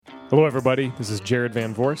Hello, everybody. This is Jared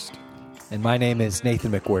Van Vorst. And my name is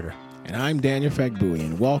Nathan McWhirter. And I'm Daniel Fagbui,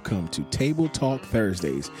 and welcome to Table Talk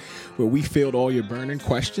Thursdays, where we field all your burning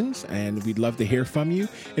questions, and we'd love to hear from you.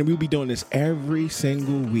 And we'll be doing this every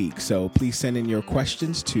single week. So please send in your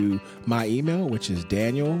questions to my email, which is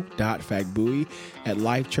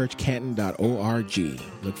daniel.fagbui@lifechurchcanton.org.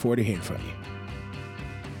 Look forward to hearing from you.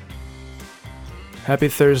 Happy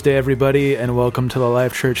Thursday, everybody, and welcome to the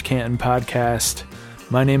Life Church Canton podcast.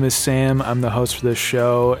 My name is Sam. I'm the host for this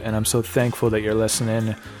show, and I'm so thankful that you're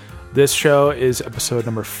listening. This show is episode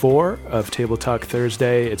number 4 of Table Talk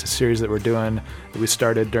Thursday. It's a series that we're doing that we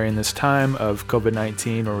started during this time of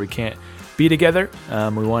COVID-19 where we can't be together.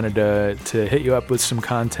 We wanted to hit you up with some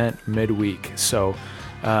content midweek. So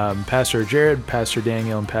Pastor Jared, Pastor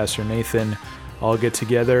Daniel, and Pastor Nathan all get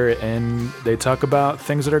together and they talk about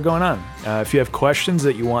things that are going on. If you have questions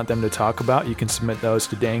that you want them to talk about, you can submit those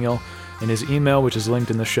to Daniel in his email, which is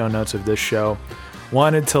linked in the show notes of this show.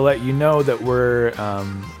 Wanted to let you know that we're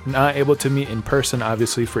not able to meet in person,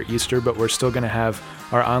 obviously, for Easter, but we're still going to have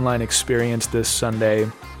our online experience this Sunday,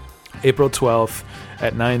 April 12th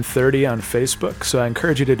at 9:30 on Facebook. So I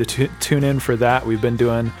encourage you to tune in for that. We've been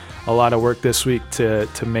doing a lot of work this week to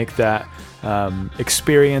make that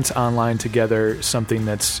experience online together something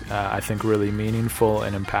that's, I think, really meaningful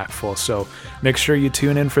and impactful. So make sure you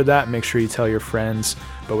tune in for that. Make sure you tell your friends.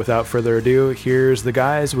 But without further ado, here's the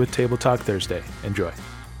guys with Table Talk Thursday. Enjoy.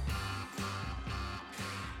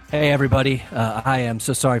 Hey, everybody. I am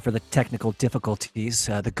so sorry for the technical difficulties.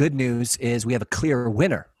 The good news is we have a clear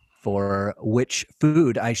winner for which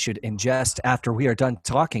food I should ingest after we are done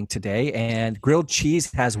talking today. And grilled cheese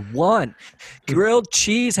has won. Grilled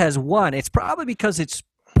cheese has won. It's probably because it's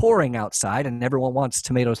pouring outside and everyone wants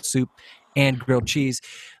tomato soup and grilled cheese.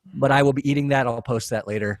 But I will be eating that. I'll post that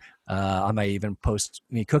later. I might even post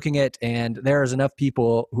me cooking it. And there's enough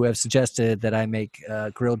people who have suggested that I make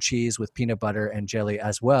grilled cheese with peanut butter and jelly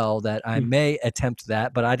as well that I may attempt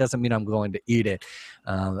that, but that doesn't mean I'm going to eat it.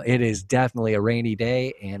 It is definitely a rainy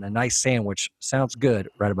day, and a nice sandwich sounds good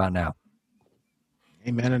right about now.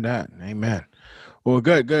 Amen to that. Amen. Well,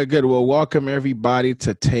 good. Well, welcome everybody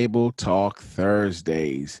to Table Talk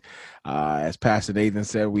Thursdays. As Pastor Nathan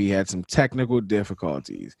said, we had some technical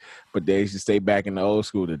difficulties, but they should stay back in the old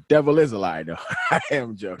school. The devil is a liar, though. I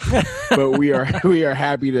am joking, but we are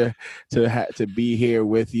happy to be here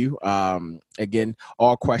with you. Again,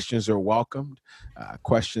 all questions are welcomed.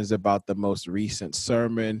 Questions about the most recent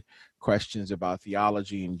sermon, questions about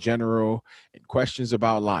theology in general, and questions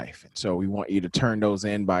about life. And so we want you to turn those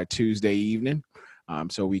in by Tuesday evening.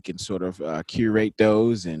 So we can sort of curate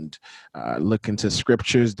those and look into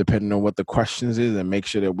scriptures depending on what the questions is and make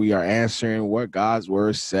sure that we are answering what God's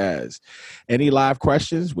word says. Any live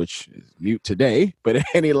questions, which is mute today, but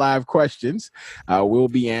any live questions will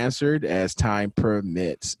be answered as time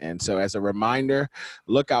permits. And so as a reminder,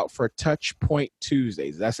 look out for Touch Point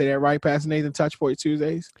Tuesdays. Did I say that right, Pastor Nathan? Touch Point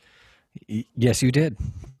Tuesdays? Yes, you did.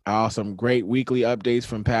 Awesome. Great weekly updates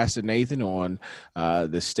from Pastor Nathan on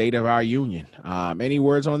the state of our union. Any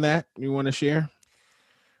words on that you want to share?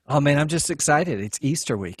 Oh, man, I'm just excited. It's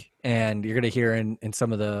Easter week, and you're going to hear in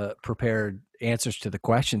some of the prepared answers to the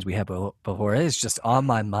questions we have before. It's just on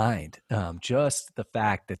my mind, just the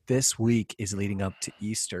fact that this week is leading up to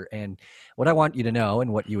Easter. And what I want you to know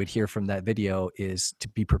and what you would hear from that video is to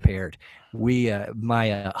be prepared.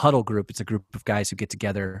 My huddle group, it's a group of guys who get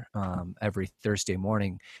together every Thursday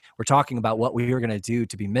morning. We're talking about what we were going to do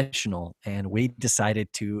to be missional, and we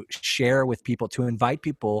decided to share with people, to invite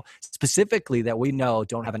people specifically that we know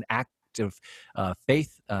don't have an active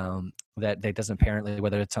faith that doesn't apparently,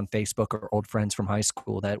 whether it's on Facebook or old friends from high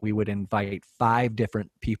school, that we would invite 5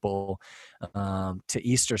 different people to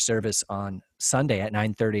Easter service on Sunday at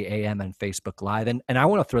 9:30 a.m. on Facebook Live. And I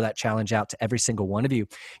want to throw that challenge out to every single one of you.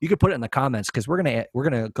 You could put it in the comments because we're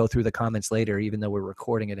gonna go through the comments later, even though we're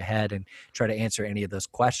recording it ahead, and try to answer any of those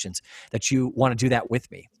questions that you want to do that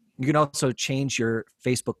with me. You can also change your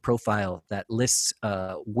Facebook profile that lists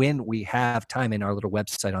when we have time in our little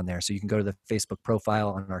website on there. So you can go to the Facebook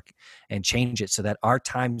profile and change it so that our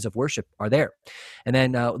times of worship are there. And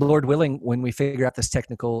then, Lord willing, when we figure out this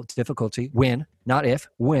technical difficulty, when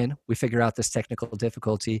we figure out this technical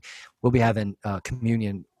difficulty, we'll be having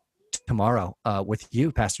communion tomorrow with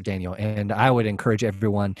you, Pastor Daniel. And I would encourage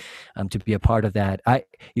everyone to be a part of that.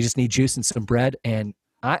 You just need juice and some bread, and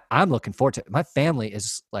I'm looking forward to it. My family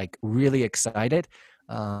is like really excited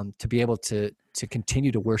to be able to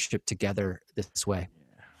continue to worship together this way.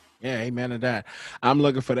 Yeah, amen to that. I'm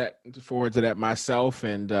looking forward to that myself.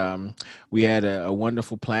 And we had a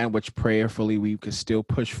wonderful plan, which prayerfully we could still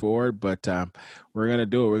push forward. But we're gonna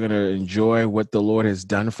do it. We're gonna enjoy what the Lord has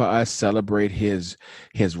done for us, celebrate His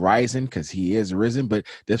rising, because He is risen. But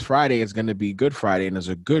this Friday is gonna be Good Friday, and it's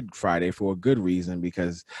a Good Friday for a good reason,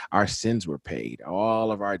 because our sins were paid,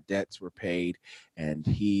 all of our debts were paid, and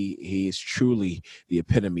He is truly the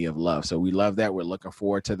epitome of love. So we love that. We're looking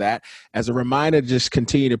forward to that. As a reminder, just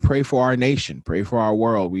continue to pray for our nation, pray for our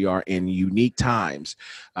world. We are in unique times.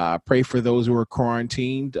 Pray for those who are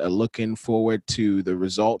quarantined, looking forward to the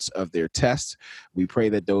results of their tests. We pray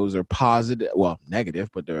that those are positive, well, negative,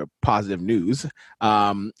 but they're positive news.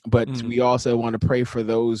 But we also want to pray for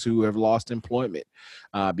those who have lost employment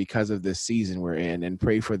because of this season we're in, and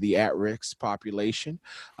pray for the at-risk population,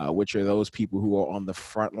 which are those people who are on the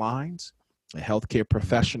front lines, the healthcare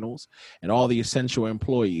professionals, and all the essential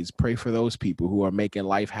employees. Pray for those people who are making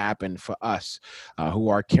life happen for us, who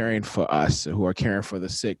are caring for us, who are caring for the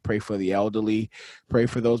sick. Pray for the elderly. Pray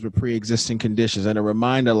for those with pre-existing conditions. And a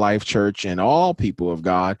reminder, Life Church and all people of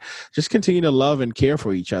God, just continue to love and care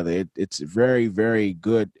for each other. It's very, very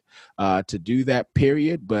good to do that,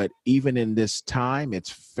 period. But even in this time,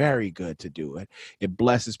 it's very good to do it. It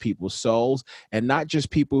blesses people's souls, and not just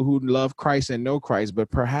people who love Christ and know Christ, but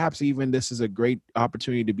perhaps even this is a great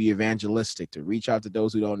opportunity to be evangelistic, to reach out to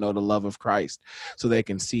those who don't know the love of Christ, so they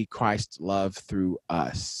can see Christ's love through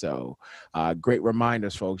us. So great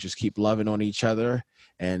reminders, folks. Just keep loving on each other,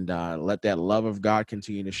 and let that love of God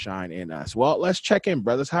continue to shine in us. Well, let's check in,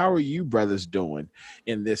 brothers. How are you brothers doing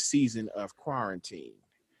in this season of quarantine?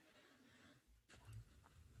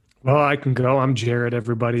 Well, I can go. I'm Jared,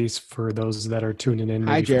 everybody's, for those that are tuning in.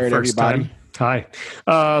 Hi, Jared, everybody. Hi.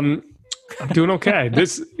 I'm doing okay.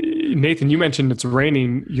 Nathan, you mentioned it's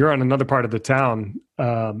raining. You're on another part of the town.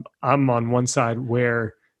 I'm on one side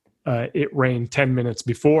where it rained 10 minutes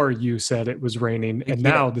before you said it was raining, and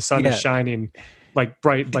now the sun is shining like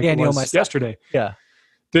bright, like Daniel, it was yesterday. Yeah.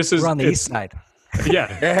 We're on the east side.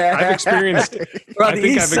 Yeah. I've experienced We're on the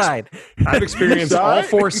east side. I've experienced all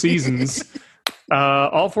four seasons.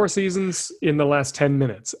 All four seasons in the last 10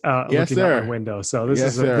 minutes looking out my window. So this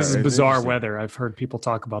is bizarre weather. I've heard people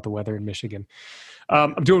talk about the weather in Michigan.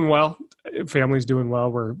 I'm doing well. Family's doing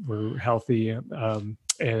well. We're healthy. And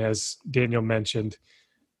as Daniel mentioned,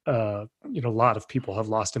 a lot of people have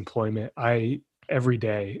lost employment. I every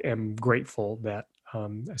day am grateful that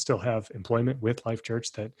I still have employment with Life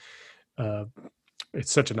Church, that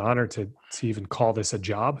it's such an honor to even call this a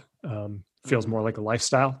job. Feels more like a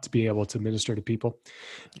lifestyle to be able to minister to people.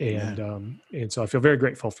 And so I feel very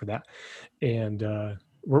grateful for that. And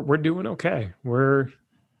we're doing okay. We're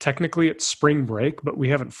technically at spring break, but we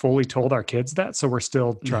haven't fully told our kids that. So we're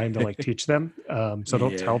still trying to teach them. So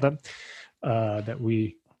don't tell them that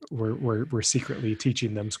we're secretly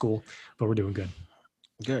teaching them school, but we're doing good.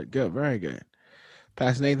 Good. Very good.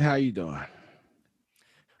 Pastor Nathan, how you doing?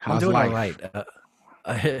 I'm doing life?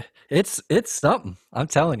 All right. It's something. I'm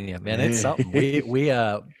telling you, man. It's something.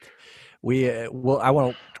 I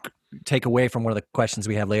won't take away from one of the questions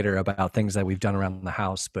we have later about things that we've done around the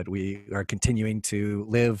house, but we are continuing to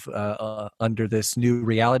live under this new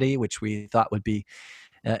reality, which we thought would be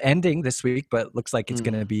ending this week, but looks like it's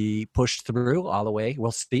going to be pushed through all the way.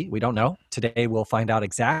 We'll see. We don't know. Today we'll find out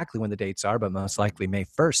exactly when the dates are, but most likely May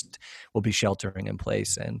 1st we'll be sheltering in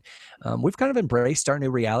place. And we've kind of embraced our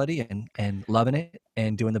new reality and loving it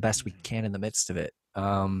and doing the best we can in the midst of it.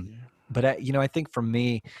 But I think for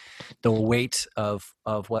me, the weight of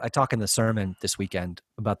what I talk in the sermon this weekend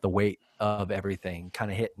about the weight of everything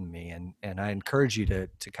kind of hitting me. And I encourage you to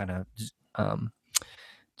kind of,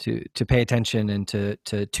 to pay attention and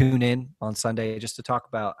to tune in on Sunday, just to talk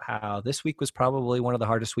about how this week was probably one of the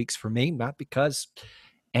hardest weeks for me, not because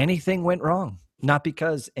anything went wrong, not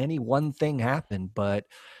because any one thing happened, but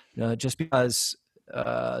just because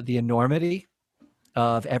the enormity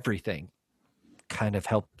of everything kind of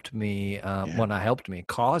helped me,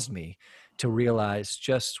 caused me to realize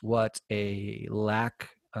just what a lack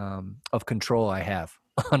of control I have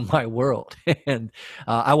on my world. And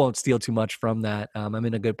I won't steal too much from that. I'm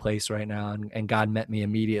in a good place right now, and God met me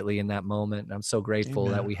immediately in that moment. And I'm so grateful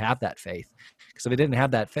that we have that faith, because if I didn't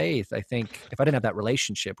have that faith, I think if I didn't have that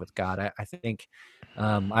relationship with God, I think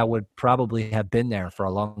I would probably have been there for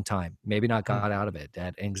a long time, maybe not got out of it,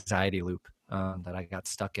 that anxiety loop that I got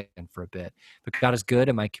stuck in for a bit. But God is good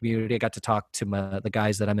in my community. I got to talk to the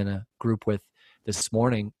guys that I'm in a group with this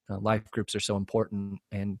morning. Life groups are so important,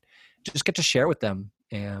 and just get to share with them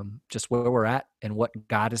and just where we're at and what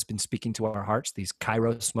God has been speaking to our hearts, these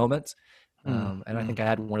Kairos moments. And I think I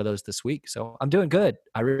had one of those this week. So I'm doing good.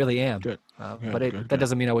 I really am. Good. That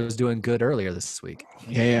doesn't mean I was doing good earlier this week.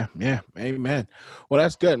 Yeah. Amen. Well,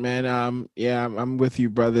 that's good, man. I'm with you,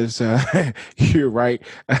 brothers. You're right.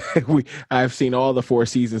 I've seen all the 4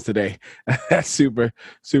 seasons today. That's super,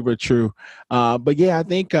 super true. But yeah, I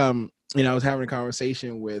think, I was having a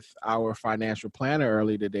conversation with our financial planner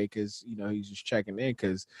early today because, he's just checking in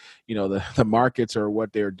because, the markets are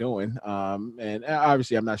what they're doing. And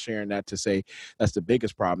obviously I'm not sharing that to say that's the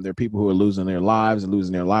biggest problem. There are people who are losing their lives and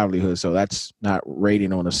losing their livelihood. So that's not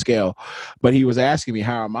rating on a scale. But he was asking me,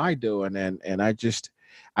 how am I doing? And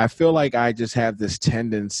I feel like I just have this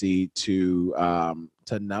tendency to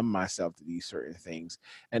numb myself to these certain things,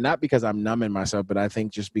 and not because I'm numbing myself, but I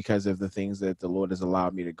think just because of the things that the Lord has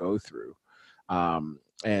allowed me to go through.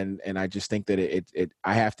 And I just think that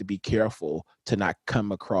I have to be careful to not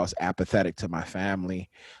come across apathetic to my family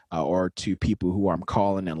or to people who I'm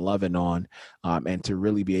calling and loving on, and to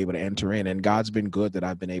really be able to enter in. And God's been good that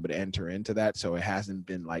I've been able to enter into that. So it hasn't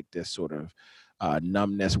been like this sort of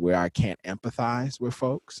numbness where I can't empathize with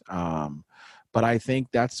folks. But I think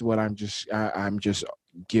that's what I'm just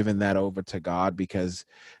giving that over to God, because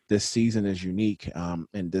this season is unique.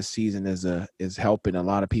 And this season is helping a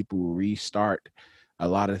lot of people restart a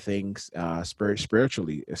lot of things,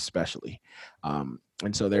 spiritually, especially. And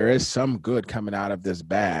so there is some good coming out of this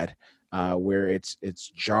bad, where it's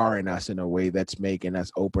jarring us in a way that's making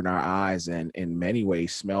us open our eyes and in many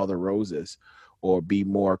ways smell the roses, or be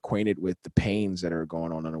more acquainted with the pains that are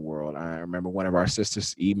going on in the world. I remember one of our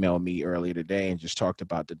sisters emailed me earlier today and just talked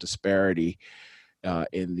about the disparity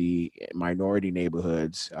in the minority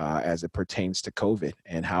neighborhoods as it pertains to COVID,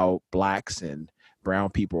 and how Blacks and brown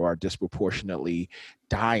people are disproportionately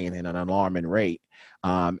dying in an alarming rate.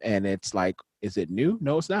 And it's like, is it new?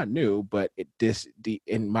 No, it's not new, but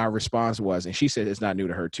and my response was, and she said it's not new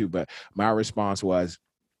to her too, but my response was,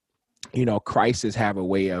 crises have a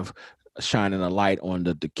way of shining a light on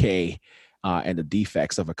the decay and the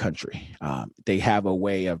defects of a country. They have a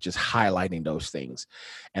way of just highlighting those things.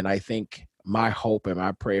 And I think my hope and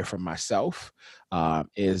my prayer for myself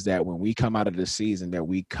is that when we come out of this season, that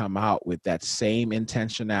we come out with that same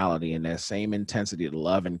intentionality and that same intensity to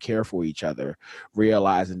love and care for each other,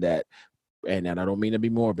 realizing that, and I don't mean to be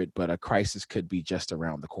morbid, but a crisis could be just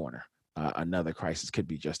around the corner. Another crisis could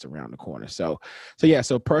be just around the corner. So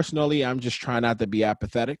personally, I'm just trying not to be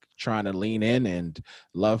apathetic, trying to lean in and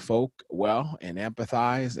love folk well and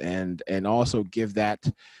empathize, and also give that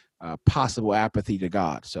possible apathy to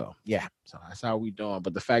God. So that's how we doing.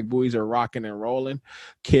 But the fact boys are rocking and rolling,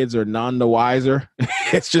 kids are none the wiser.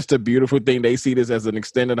 It's just a beautiful thing. They see this as an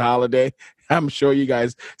extended holiday. I'm sure you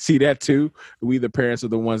guys see that too. We, the parents, are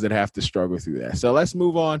the ones that have to struggle through that. So let's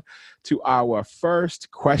move on to our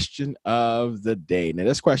first question of the day. Now,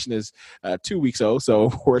 this question is 2 weeks old,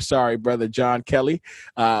 so we're sorry, Brother John Kelly.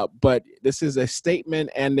 But this is a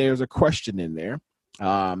statement and there's a question in there.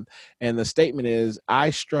 And the statement is, I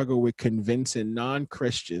struggle with convincing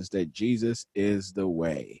non-Christians that Jesus is the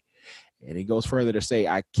way. And he goes further to say,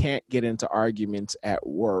 I can't get into arguments at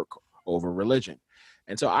work over religion.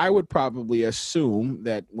 And so I would probably assume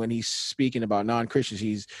that when he's speaking about non-Christians,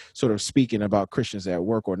 he's sort of speaking about Christians at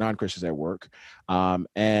work or non-Christians at work.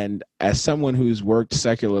 And as someone who's worked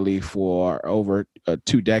secularly for over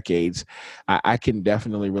 2 decades, I can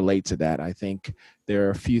definitely relate to that. I think there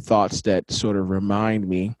are a few thoughts that sort of remind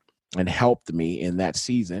me and helped me in that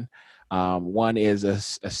season. One is a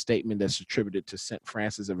statement that's attributed to St.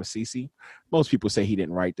 Francis of Assisi. Most people say he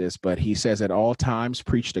didn't write this, but he says, at all times,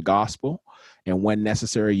 preach the gospel, and when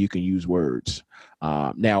necessary, you can use words.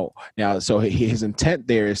 Now, so his intent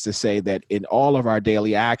there is to say that in all of our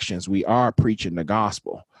daily actions, we are preaching the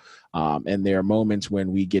gospel. And there are moments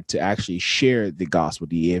when we get to actually share the gospel,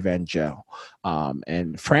 the evangel.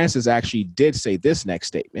 And Francis actually did say this next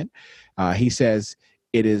statement. He says,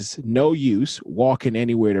 it is no use walking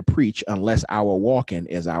anywhere to preach unless our walking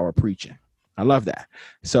is our preaching. I love that.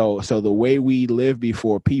 So the way we live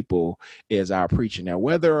before people is our preaching. Now,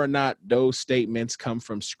 whether or not those statements come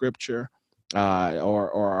from scripture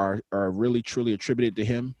or are really truly attributed to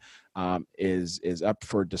him is up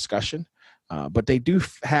for discussion. But they do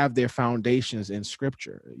have their foundations in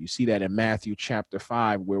scripture. You see that in Matthew chapter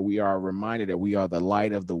 5, where we are reminded that we are the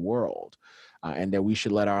light of the world. And that we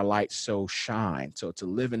should let our light so shine. So to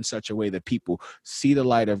live in such a way that people see the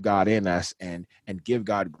light of God in us and give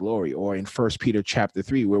God glory. Or in 1 Peter chapter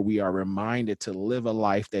 3, where we are reminded to live a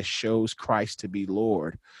life that shows Christ to be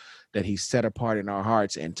Lord. that he's set apart in our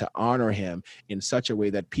hearts, and to honor him in such a way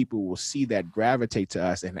that people will see that, gravitate to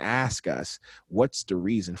us and ask us, what's the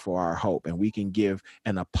reason for our hope? And we can give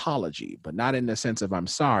an apology, but not in the sense of I'm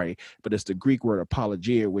sorry, but it's the Greek word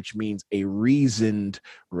apologia, which means a reasoned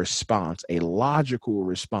response, a logical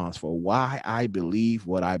response for why I believe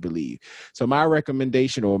what I believe. So my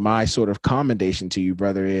recommendation, or my sort of commendation to you,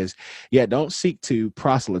 brother, is, don't seek to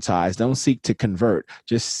proselytize, don't seek to convert,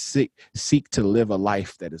 just seek to live a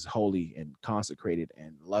life that is holy and consecrated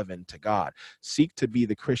and loving to God. Seek to be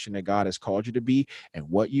the Christian that God has called you to be, and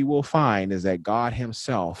what you will find is that God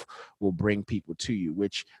himself will bring people to you,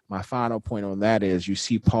 which my final point on that is, you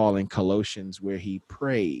see Paul in Colossians where he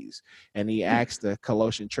prays, and he asks the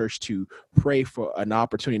Colossian church to pray for an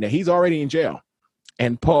opportunity. Now, he's already in jail.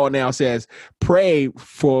 And Paul now says, pray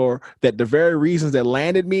for that, the very reasons that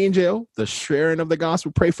landed me in jail, the sharing of the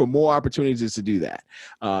gospel, pray for more opportunities to do that.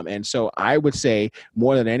 And so I would say,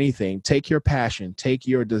 more than anything, take your passion, take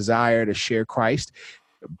your desire to share Christ,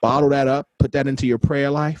 bottle that up, put that into your prayer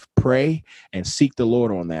life, pray and seek the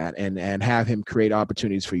Lord on that, and have him create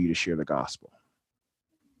opportunities for you to share the gospel.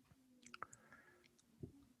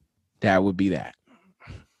 That would be that.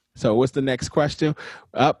 So what's the next question?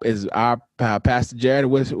 Up is our Pastor Jared.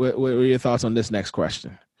 What are your thoughts on this next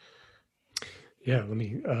question? Yeah, let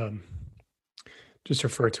me just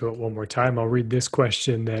refer to it one more time. I'll read this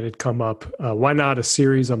question that had come up. Why not a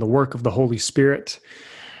series on the work of the Holy Spirit?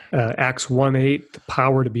 Acts 1:8, the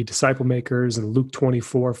power to be disciple makers, and Luke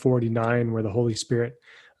 24:49, where the Holy Spirit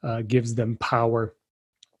gives them power.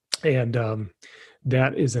 And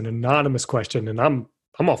that is an anonymous question, and I'm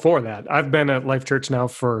all for that. I've been at Life Church now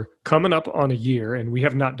for coming up on a year, and we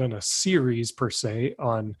have not done a series per se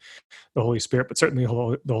on the Holy Spirit, but certainly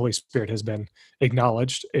the Holy Spirit has been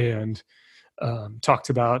acknowledged and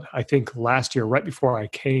talked about. I think last year, right before I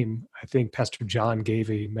came, I think Pastor John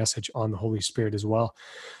gave a message on the Holy Spirit as well.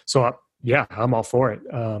 So I'm all for it.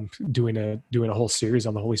 Doing a whole series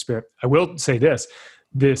on the Holy Spirit. I will say this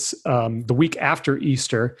the week after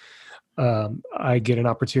Easter, I get an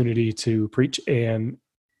opportunity to preach, and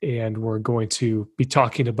we're going to be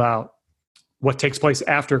talking about what takes place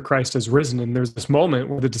after Christ has risen. And there's this moment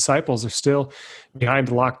where the disciples are still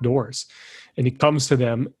behind locked doors, and he comes to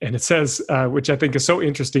them, and it says, which I think is so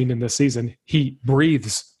interesting in this season, he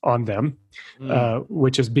breathes on them,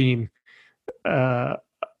 which is being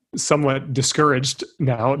somewhat discouraged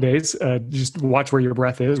nowadays. Just watch where your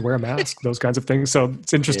breath is, wear a mask, those kinds of things. So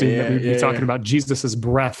it's interesting that we'd be talking about Jesus's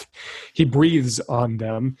breath. He breathes on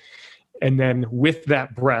them. And then with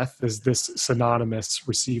that breath is this synonymous,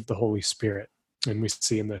 receive the Holy Spirit. And we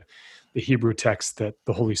see in the Hebrew text that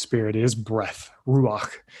the Holy Spirit is breath,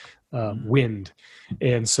 ruach, wind.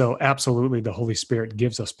 And so absolutely the Holy Spirit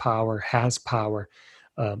gives us power, has power.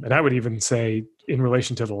 And I would even say, in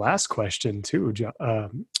relation to the last question too,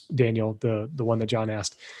 Daniel, the one that John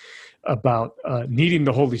asked about needing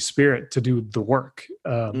the Holy Spirit to do the work.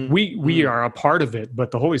 We are a part of it,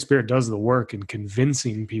 but the Holy Spirit does the work in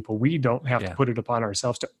convincing people. We don't have to put it upon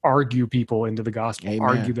ourselves to argue people into the gospel,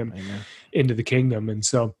 argue them into the kingdom. And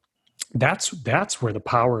so that's where the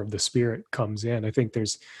power of the Spirit comes in. I think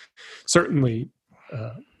there's certainly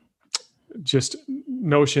just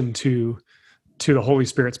notion to the Holy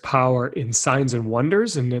Spirit's power in signs and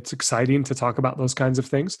wonders, and it's exciting to talk about those kinds of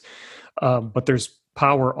things. But there's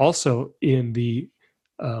power also in the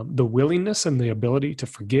willingness and the ability to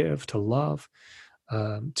forgive, to love,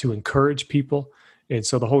 to encourage people. And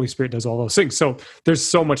so the Holy Spirit does all those things. So there's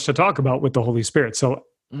so much to talk about with the Holy Spirit. So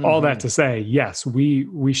all that to say, yes,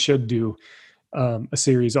 we should do a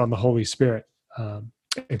series on the Holy Spirit.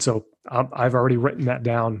 And so I've already written that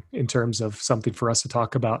down in terms of something for us to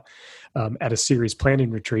talk about at a series planning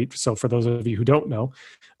retreat. So for those of you who don't know,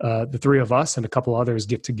 the three of us and a couple others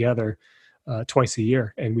get together twice a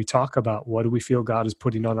year, and we talk about what do we feel God is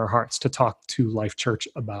putting on our hearts to talk to Life Church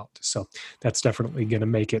about. So that's definitely going to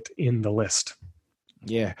make it in the list.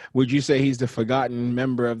 Yeah. Would you say he's the forgotten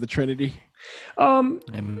member of the Trinity?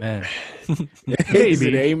 Amen.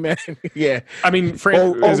 Maybe. Amen. Yeah. I mean,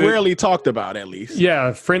 or rarely talked about, at least. Yeah.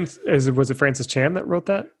 Was it Francis Chan that wrote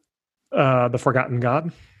that? The Forgotten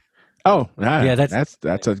God? Oh, yeah,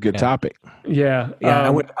 that's a good topic. Yeah,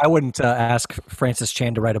 I wouldn't ask Francis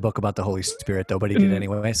Chan to write a book about the Holy Spirit, though, but he did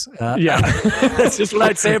anyways. That's just what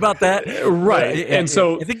I'd say about that. Right, and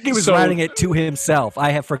so I think he was writing it to himself. I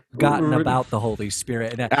have forgotten about the Holy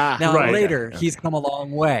Spirit. Later, he's come a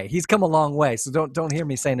long way. So don't hear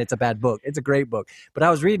me saying it's a bad book. It's a great book. But I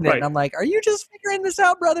was reading it, and I'm like, are you just figuring this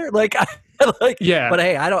out, brother? But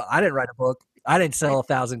hey, I didn't write a book. I didn't sell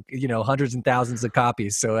 1,000, hundreds and thousands of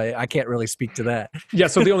copies, so I can't really speak to that. Yeah.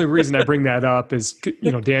 So the only reason I bring that up is,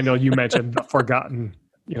 Daniel, you mentioned the forgotten,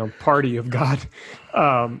 party of God.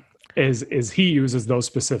 Is he uses those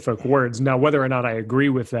specific words. Now, whether or not I agree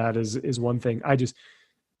with that is one thing.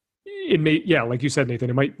 It may, like you said, Nathan,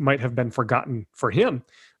 it might have been forgotten for him.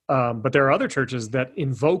 But there are other churches that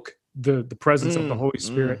invoke the presence of the Holy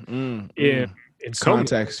Spirit in so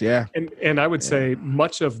context. And I would say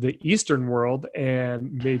much of the Eastern world,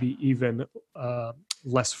 and maybe even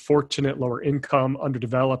less fortunate, lower income,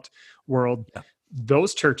 underdeveloped world,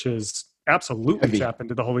 those churches absolutely tap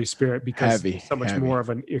into the Holy Spirit because so much more of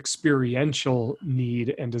an experiential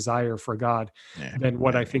need and desire for God than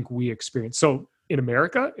what I think we experience. So in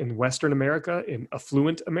America, in Western America, in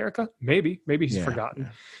affluent America, maybe he's forgotten.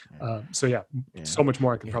 So much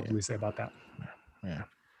more I could probably say about that.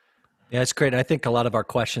 Yeah, it's great. I think a lot of our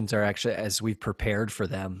questions are actually, as we've prepared for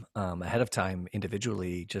them ahead of time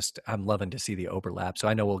individually, I'm loving to see the overlap. So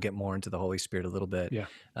I know we'll get more into the Holy Spirit a little bit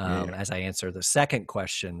as I answer the second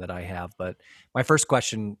question that I have. But my first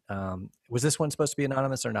question, was this one supposed to be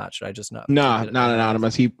anonymous or not? Should I just not? No, not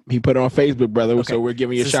anonymous. He put it on Facebook, brother. Okay. So we're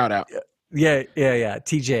giving you a shout out. Yeah.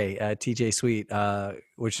 TJ Sweet,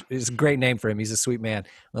 which is a great name for him. He's a sweet man.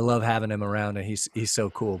 I love having him around, and he's so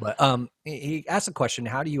cool. But he asked a question: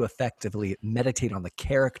 how do you effectively meditate on the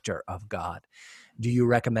character of God? Do you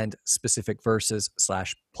recommend specific verses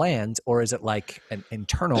 / plans, or is it like an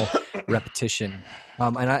internal repetition?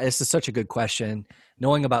 This is such a good question.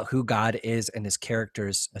 Knowing about who God is and his character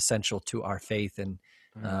is essential to our faith, and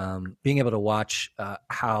being able to watch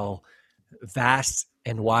how vast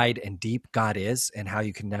and wide and deep God is, and how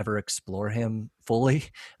you can never explore him fully.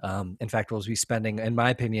 In fact, we'll be spending, in my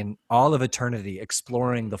opinion, all of eternity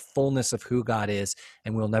exploring the fullness of who God is,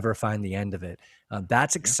 and we'll never find the end of it.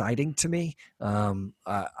 That's exciting to me.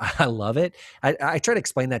 I love it. I try to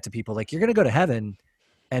explain that to people. Like, you're going to go to heaven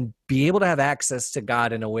and be able to have access to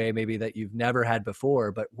God in a way maybe that you've never had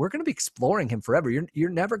before, but we're going to be exploring him forever. You're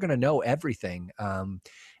never going to know everything.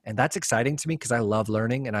 And that's exciting to me because I love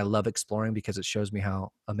learning and I love exploring because it shows me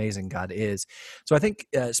how amazing God is. So I think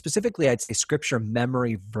specifically, I'd say scripture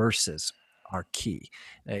memory verses are key.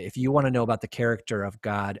 If you want to know about the character of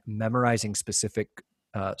God, memorizing specific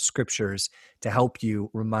scriptures to help you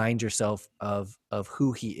remind yourself of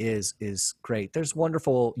who he is great. There's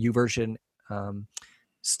wonderful YouVersion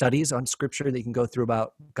studies on scripture that you can go through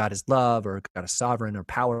about God is love, or God is sovereign, or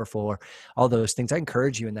powerful, or all those things. I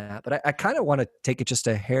encourage you in that, but I kind of want to take it just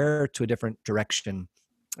a hair to a different direction.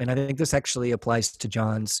 And I think this actually applies to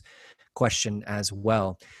John's question as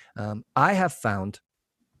well. I have found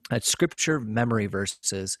that scripture memory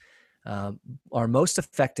verses are most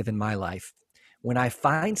effective in my life when I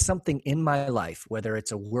find something in my life, whether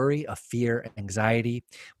it's a worry, a fear, anxiety,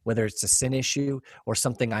 whether it's a sin issue or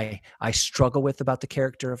something I struggle with about the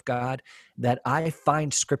character of God, that I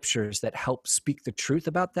find scriptures that help speak the truth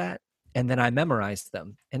about that, and then I memorize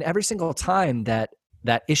them. And every single time that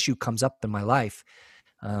issue comes up in my life,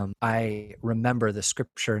 I remember the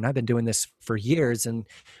scripture, and I've been doing this for years. And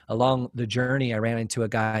along the journey, I ran into a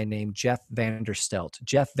guy named Jeff Vanderstelt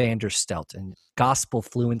and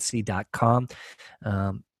gospelfluency.com.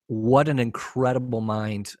 What an incredible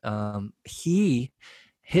mind.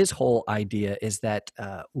 His whole idea is that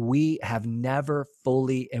we have never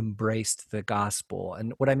fully embraced the gospel.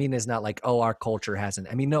 And what I mean is not like, our culture hasn't.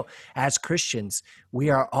 I mean, no, as Christians, we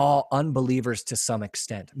are all unbelievers to some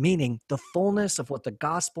extent, meaning the fullness of what the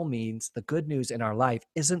gospel means, the good news in our life,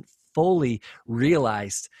 isn't fully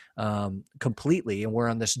realized completely. And we're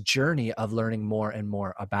on this journey of learning more and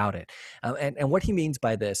more about it. And what he means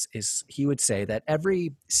by this is he would say that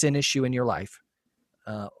every sin issue in your life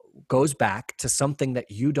goes back to something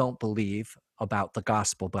that you don't believe about the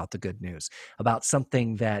gospel, about the good news, about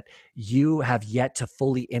something that you have yet to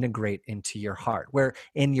fully integrate into your heart, where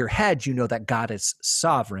in your head, you know that God is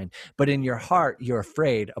sovereign, but in your heart, you're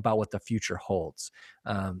afraid about what the future holds.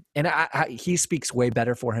 He speaks way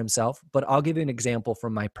better for himself, but I'll give you an example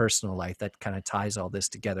from my personal life that kind of ties all this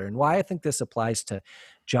together. And why I think this applies to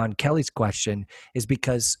John Kelly's question is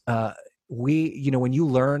because when you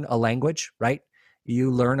learn a language, right?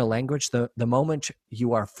 You learn a language, the moment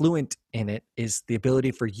you are fluent in it is the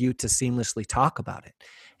ability for you to seamlessly talk about it.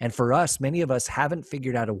 And for us, many of us haven't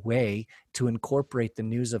figured out a way to incorporate the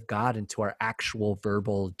news of God into our actual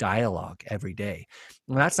verbal dialogue every day.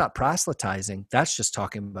 And that's not proselytizing. That's just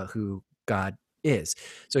talking about who God is.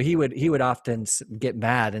 So he would often get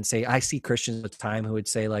mad and say, I see Christians at the time who would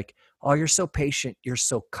say like, oh, you're so patient, you're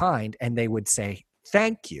so kind. And they would say,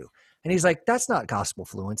 thank you. And he's like, that's not gospel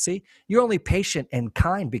fluency. You're only patient and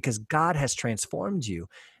kind because God has transformed you.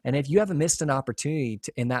 And if you haven't missed an opportunity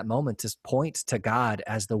in that moment to point to God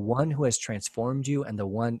as the one who has transformed you and the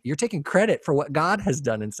one you're taking credit for what God has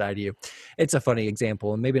done inside of you. It's a funny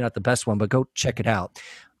example and maybe not the best one, but go check it out.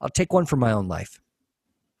 I'll take one from my own life.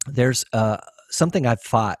 There's something I've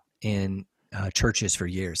fought in churches for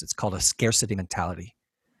years. It's called a scarcity mentality.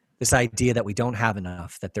 This idea that we don't have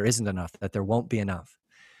enough, that there isn't enough, that there won't be enough.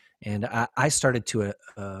 And I started to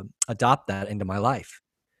adopt that into my life,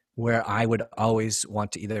 where I would always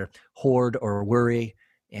want to either hoard or worry.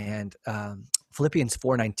 And Philippians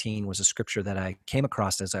 4:19 was a scripture that I came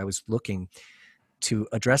across as I was looking to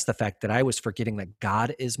address the fact that I was forgetting that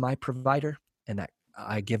God is my provider and that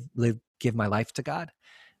I give my life to God.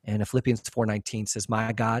 And Philippians 4:19 says,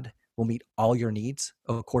 my God will meet all your needs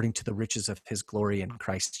according to the riches of his glory in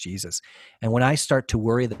Christ Jesus. And when I start to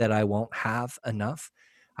worry that I won't have enough,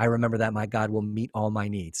 I remember that my God will meet all my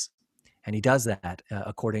needs. And he does that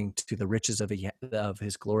according to the riches of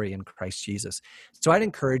his glory in Christ Jesus. So I'd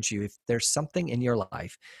encourage you, if there's something in your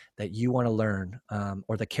life that you want to learn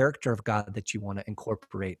or the character of God that you want to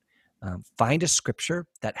incorporate, find a scripture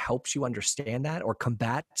that helps you understand that or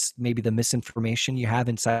combats maybe the misinformation you have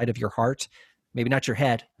inside of your heart, maybe not your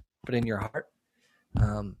head, but in your heart.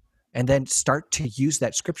 And then start to use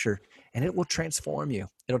that scripture and it will transform you.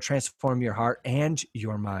 It'll transform your heart and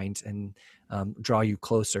your mind and draw you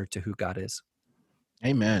closer to who God is.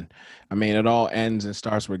 Amen. I mean, it all ends and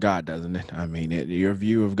starts with God, doesn't it? I mean, your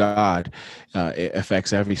view of God, it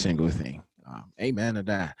affects every single thing. Amen to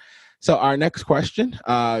that. So our next question,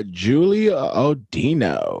 Julia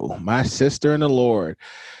Odino, my sister in the Lord.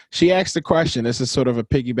 She asked the question, this is sort of a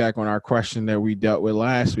piggyback on our question that we dealt with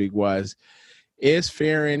last week was, is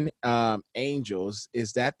fearing angels,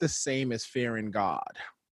 is that the same as fearing God?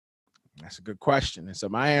 That's a good question. And so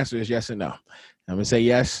my answer is yes and no. I'm going to say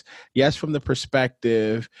yes. Yes, from the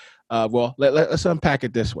perspective well, let's unpack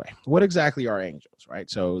it this way. What exactly are angels, right?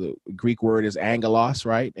 So the Greek word is angelos,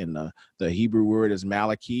 right? And the Hebrew word is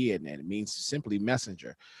malaki, and it means simply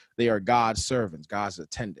messenger. They are God's servants, God's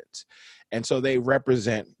attendants. And so they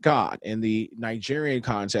represent God. In the Nigerian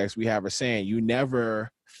context, we have a saying, you never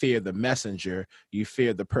fear the messenger, you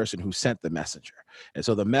fear the person who sent the messenger. And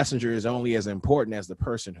so the messenger is only as important as the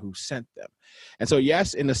person who sent them. And so,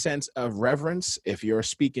 yes, in the sense of reverence, if you're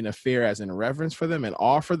speaking of fear as in reverence for them and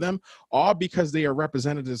awe for them, all because they are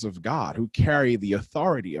representatives of God who carry the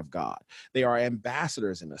authority of God. They are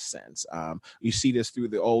ambassadors in a sense. You see this through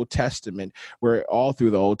the Old Testament, where all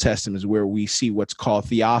through the Old Testament is where we see what's called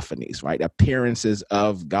theophanies, right? Appearances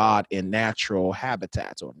of God in natural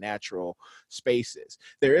habitats or natural spaces.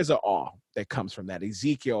 There is an awe that comes from that.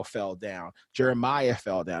 Ezekiel fell down. Jeremiah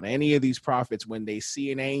fell down. Any of these prophets, when they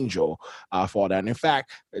see an angel, fall down. In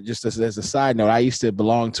fact, just as a side note, I used to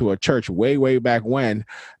belong to a church way back when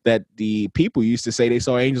that the people used to say they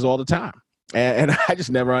saw angels all the time. And I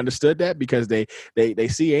just never understood that, because they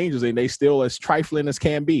see angels and they still as trifling as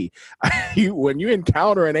can be. When you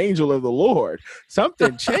encounter an angel of the Lord,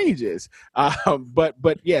 something changes.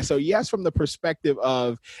 But yeah, so yes, from the perspective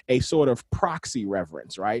of a sort of proxy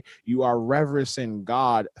reverence, right? You are reverencing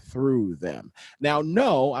God through them. Now,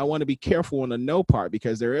 no, I want to be careful on the no part,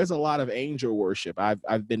 because there is a lot of angel worship.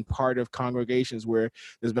 I've been part of congregations where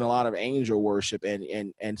there's been a lot of angel worship,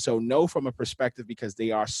 and so no, from a perspective, because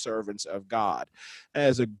they are servants of God.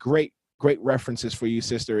 As a great references for you,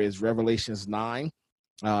 sister, is Revelations 9.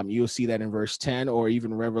 You'll see that in verse 10, or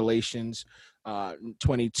even Revelations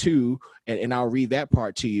 22, and I'll read that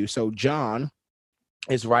part to you. So John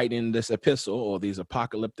is writing this epistle, or these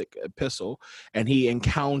apocalyptic epistle, and he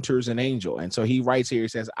encounters an angel. And so he writes here, he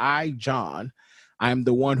says, I, John, I'm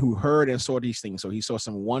the one who heard and saw these things. So he saw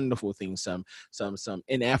some wonderful things, some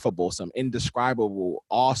ineffable, some indescribable,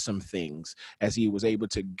 awesome things, as he was able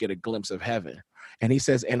to get a glimpse of heaven. And he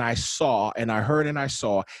says, and I saw, and I heard, and I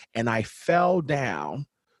saw, and I fell down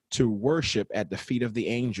to worship at the feet of the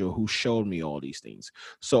angel who showed me all these things.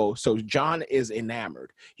 So John is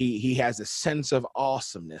enamored. He has a sense of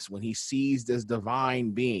awesomeness when he sees this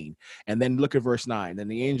divine being. And then look at verse 9. Then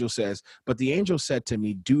the angel says, but the angel said to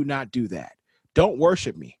me, do not do that. Don't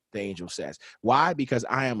worship me, the angel says. Why? Because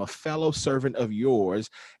I am a fellow servant of yours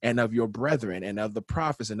and of your brethren and of the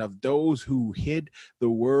prophets and of those who hid the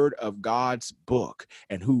word of God's book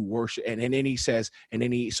and who worship. And then he says, and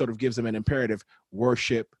then he sort of gives them an imperative,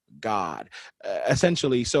 worship God.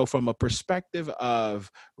 Essentially, so from a perspective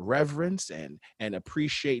of reverence and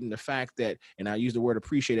appreciating the fact that, and I use the word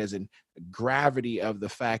appreciate as in gravity of the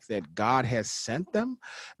fact that God has sent them,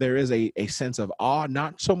 there is a sense of awe,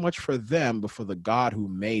 not so much for them, but for the God who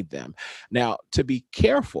made them. Now, to be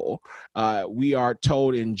careful, we are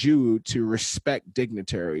told in Jude to respect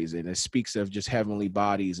dignitaries, and it speaks of just heavenly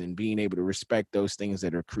bodies and being able to respect those things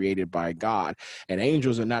that are created by God. And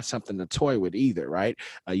angels are not something to toy with either, right?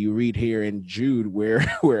 You read here in Jude where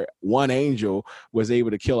one angel was able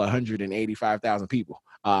to kill 185,000 people.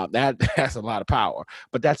 That's a lot of power,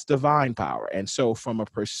 but that's divine power. And so from a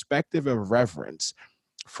perspective of reverence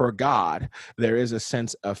for God, there is a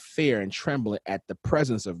sense of fear and trembling at the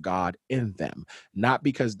presence of God in them, not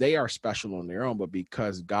because they are special on their own, but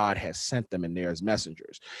because God has sent them and they're as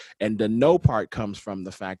messengers. And the no part comes from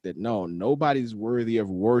the fact that no, nobody's worthy of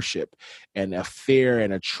worship and a fear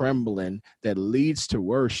and a trembling that leads to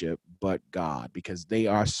worship but God, because they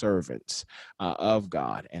are servants of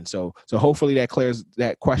God. And so hopefully that clears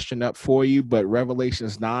that question up for you. But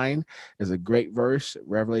Revelations 9 is a great verse.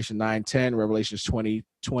 Revelation 9:10, Revelations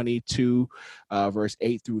 20:22, verse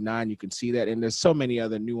 8 through 9. You can see that. And there's so many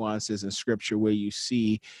other nuances in scripture where you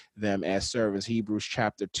see them as servants. Hebrews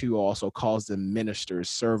chapter 2 also calls them ministers,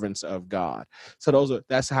 servants of God. So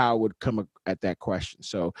that's how I would come at that question.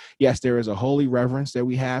 So yes, there is a holy reverence that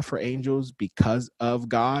we have for angels because of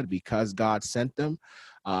God, because God sent them.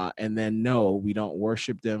 And then no, we don't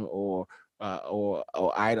worship them or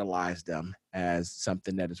idolize them as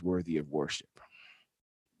something that is worthy of worship.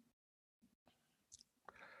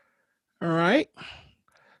 All right.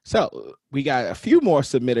 So we got a few more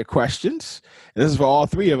submitted questions. This is for all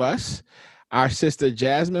three of us. Our sister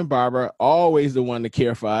Jasmine Barber, always the one to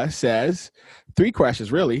care for us, says 3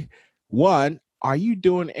 questions, really. 1, are you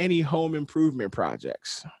doing any home improvement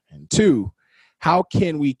projects? And 2, how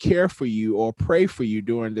can we care for you or pray for you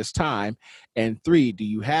during this time? And 3, do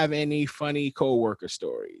you have any funny coworker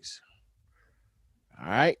stories? All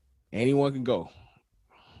right. Anyone can go.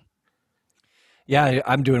 Yeah,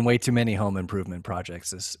 I'm doing way too many home improvement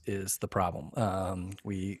projects is the problem.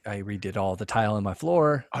 I redid all the tile in my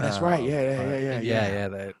floor. Oh, that's right.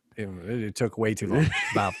 Yeah. It took way too long,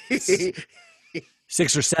 about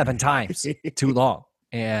 6 or 7 times too long.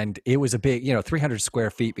 And it was a big, 300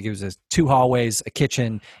 square feet, because it was 2 hallways, a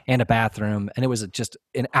kitchen, and a bathroom. And it was just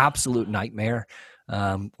an absolute nightmare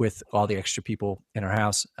with all the extra people in our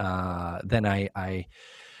house. Then my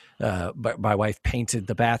wife painted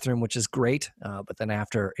the bathroom, which is great. But then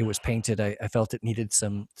after it was painted, I felt it needed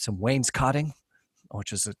some wainscoting,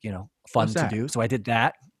 which is, fun to do. So I did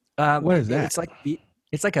that. What is that?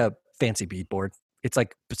 It's like a fancy beadboard. It's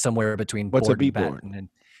like somewhere between what's board a beadboard? And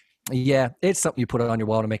yeah, it's something you put on your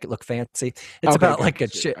wall to make it look fancy. It's about like a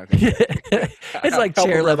chair. Okay. It's like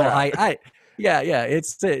chair level height.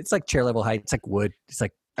 It's like chair level height. It's like wood. It's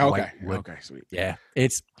like white wood. Okay, sweet. Yeah,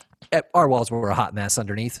 our walls were a hot mess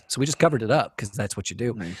underneath, so we just covered it up because that's what you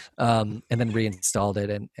do. Nice. And then reinstalled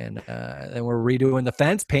it, and then we're redoing the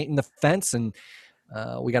fence, painting the fence, and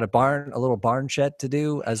we got a little barn shed to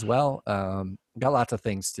do as well. Got lots of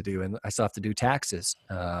things to do, and I still have to do taxes.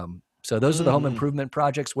 So those are the home improvement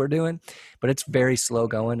projects we're doing, but it's very slow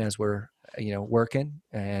going as we're working,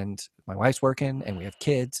 and my wife's working, and we have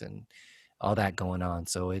kids and all that going on.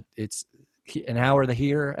 So it's an hour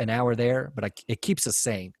here, an hour there, but it keeps us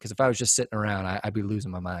sane, because if I was just sitting around, I'd be losing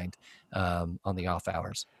my mind on the off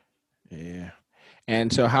hours. Yeah.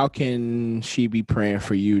 And so how can she be praying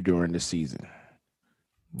for you during the season?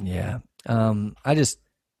 Yeah. I just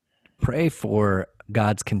pray for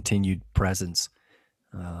God's continued presence.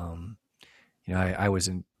 I was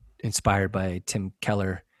inspired by Tim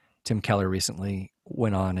Keller. Tim Keller recently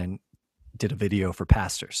went on and did a video for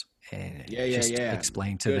pastors and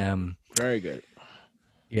explained to them. Very good.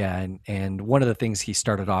 Yeah. And one of the things he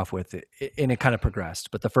started off with, and it kind of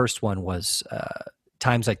progressed, but the first one was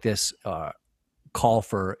times like this call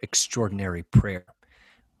for extraordinary prayer,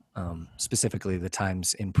 specifically the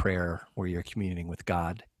times in prayer where you're communing with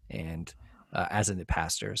God and as a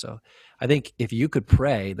pastor. So I think if you could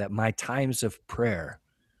pray that my times of prayer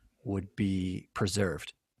would be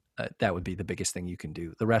preserved, that would be the biggest thing you can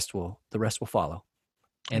do. The rest will follow.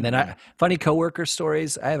 And then funny coworker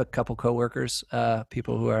stories. I have a couple coworkers,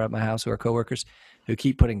 people who are at my house who are coworkers, who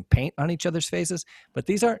keep putting paint on each other's faces. But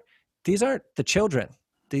these aren't the children.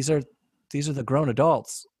 These are the grown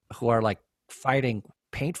adults who are like fighting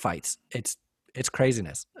paint fights. It's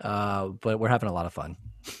craziness. But we're having a lot of fun.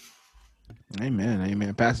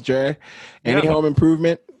 Amen. Pastor Jared, any home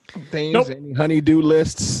improvement things? Nope. Any honey-do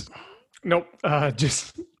lists? Nope.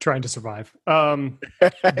 Just trying to survive.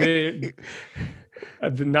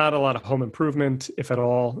 not a lot of home improvement, if at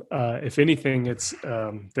all. If anything, it's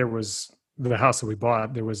there was the house that we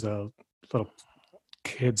bought. There was a little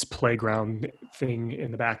kids playground thing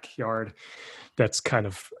in the backyard that's kind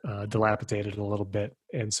of dilapidated a little bit,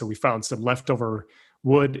 and so we found some leftover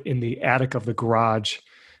wood in the attic of the garage,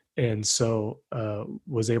 and so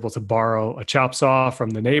was able to borrow a chop saw from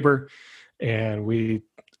the neighbor, and we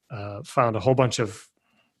found a whole bunch of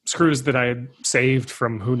screws that I had saved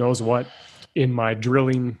from who knows what in my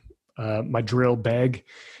drill bag.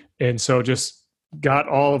 And so just got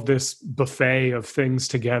all of this buffet of things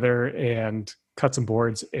together and cut some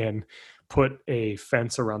boards and put a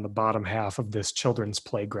fence around the bottom half of this children's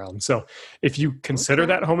playground. So if you consider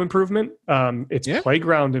that home improvement, it's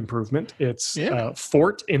playground improvement, it's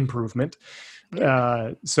fort improvement.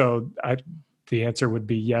 So the answer would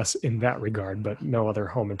be yes in that regard, but no other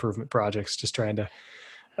home improvement projects, just trying to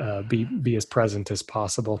be as present as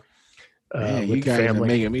possible. Man, you guys are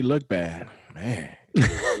making me look bad, man.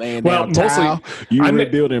 Laying well, down tile, you were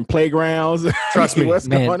building playgrounds. Trust me, what's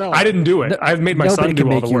going on? I didn't do it. I've made my son do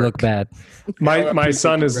all the work. You look bad. My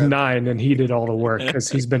son is 9, and he did all the work because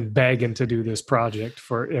he's been begging to do this project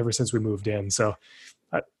ever since we moved in. So,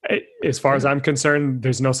 as far as I'm concerned,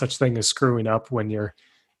 there's no such thing as screwing up when you're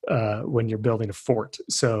building a fort.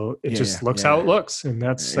 So it just looks how it looks, and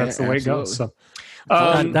that's the way it goes. So.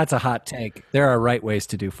 That's a hot take. There are right ways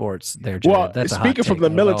to do forts there, Jared. Well, that's speaking from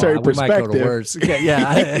the military perspective, there's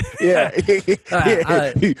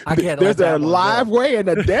a live way and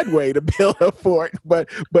a dead way to build a fort, but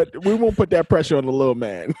we won't put that pressure on the little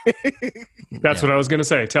man. That's what I was going to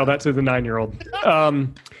say. Tell that to the 9-year-old.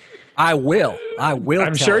 I will.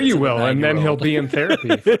 I'm sure you will, and then he'll be in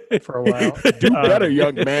therapy for a while. Do better,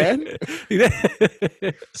 young man.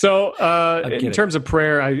 So, in terms of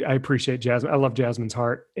prayer, I appreciate Jasmine. I love Jasmine's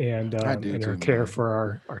heart and her care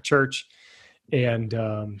for our church, and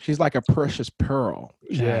she's like a precious pearl.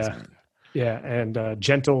 Jasmine. And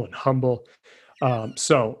gentle and humble.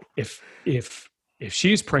 So, if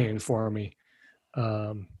she's praying for me,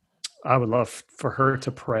 I would love for her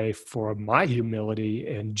to pray for my humility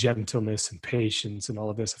and gentleness and patience and all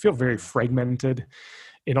of this. I feel very fragmented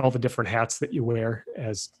in all the different hats that you wear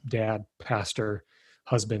as dad, pastor,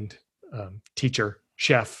 husband, teacher,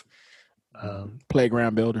 chef,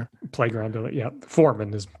 playground builder. Yeah.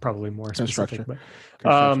 Foreman is probably more specific. But,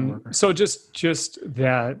 so just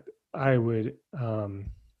that I would, I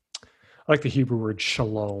like the Hebrew word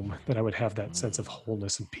shalom, that I would have that sense of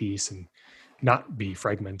wholeness and peace and not be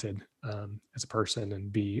fragmented as a person,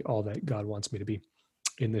 and be all that God wants me to be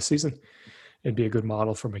in this season, and be a good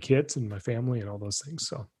model for my kids and my family and all those things.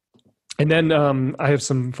 So, and then I have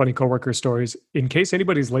some funny coworker stories in case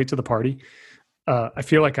anybody's late to the party. I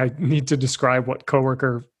feel like I need to describe what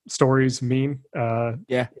coworker stories mean.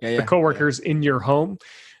 The coworkers in your home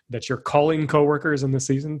that you're calling coworkers in this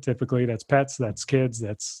season. Typically that's pets, that's kids,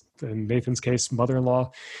 that's in Nathan's case,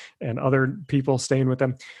 mother-in-law and other people staying with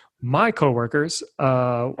them. My coworkers,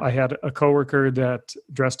 I had a coworker that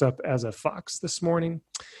dressed up as a fox this morning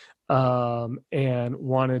and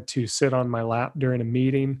wanted to sit on my lap during a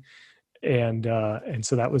meeting. And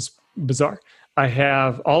so that was bizarre. I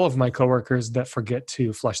have all of my coworkers that forget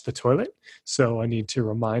to flush the toilet. So I need to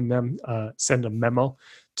remind them, send a memo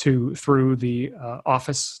through the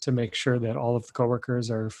office to make sure that all of the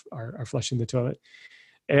coworkers are flushing the toilet.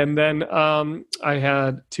 And then I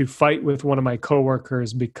had to fight with one of my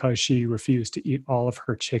coworkers because she refused to eat all of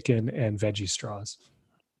her chicken and veggie straws.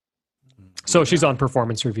 So she's on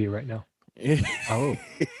performance review right now. Oh,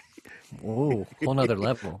 whole nother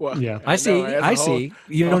level. Well, yeah, I see.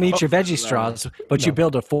 You don't eat your veggie straws, but you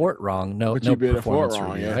build a fort wrong. No performance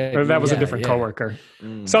review. Right? That was a different coworker.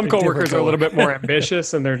 Some coworkers are a little bit more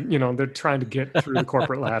ambitious, and they're trying to get through the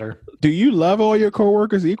corporate ladder. Do you love all your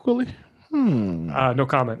coworkers equally? No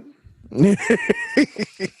comment.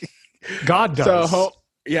 God does. So,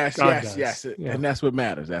 yes. Yeah. And that's what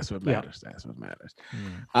matters. That's what matters.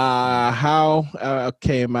 How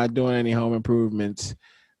am I doing any home improvements?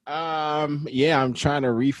 I'm trying to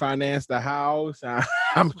refinance the house.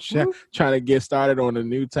 I'm trying to get started on a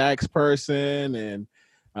new tax person and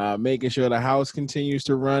making sure the house continues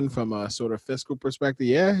to run from a sort of fiscal perspective.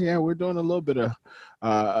 Yeah, we're doing a little bit of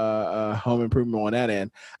home improvement on that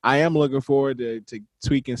end. I am looking forward to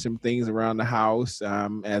tweaking some things around the house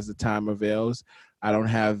as the time avails. I don't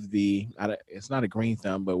have it's not a green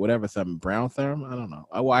thumb, but whatever thumb, brown thumb. I don't know.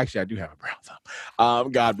 Well, actually, I do have a brown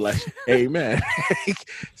thumb. God bless you. Amen.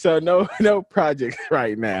 So no projects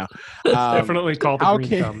right now. It's definitely called the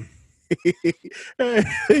green thumb.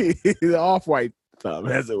 The off-white thumb,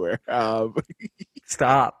 as it were.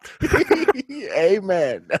 Stop.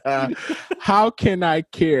 Amen. How can I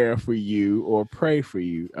care for you or pray for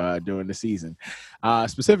you during the season?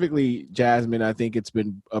 Specifically, Jasmine, I think it's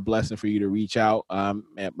been a blessing for you to reach out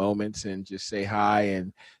at moments and just say hi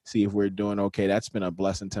and see if we're doing okay. That's been a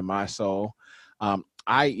blessing to my soul.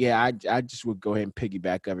 I just would go ahead and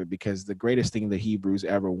piggyback of it, because the greatest thing the Hebrews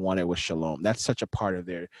ever wanted was shalom. That's such a part of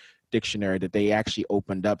their dictionary that they actually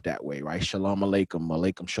opened up that way, right? Shalom alaikum,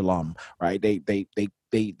 alaikum shalom, right?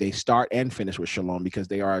 They start and finish with shalom, because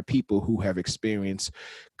they are a people who have experienced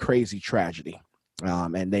crazy tragedy,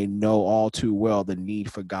 and they know all too well the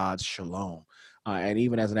need for God's shalom. And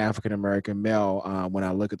even as an African-American male, when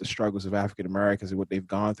I look at the struggles of African-Americans and what they've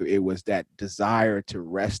gone through, it was that desire to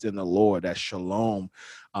rest in the Lord, that shalom.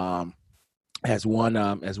 As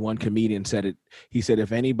one comedian said it, he said,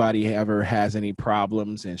 if anybody ever has any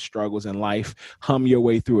problems and struggles in life, hum your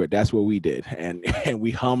way through it. That's what we did. And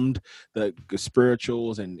we hummed the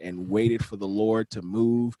spirituals and waited for the Lord to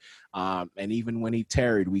move. And even when he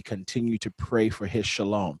tarried, we continued to pray for his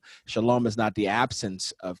shalom. Shalom is not the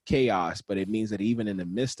absence of chaos, but it means that even in the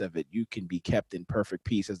midst of it, you can be kept in perfect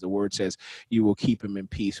peace. As the word says, you will keep him in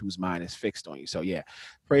peace whose mind is fixed on you. So yeah,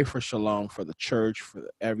 pray for shalom for the church, for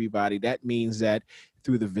everybody. That means that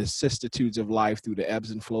through the vicissitudes of life, through the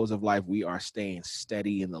ebbs and flows of life, we are staying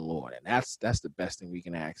steady in the Lord. And that's the best thing we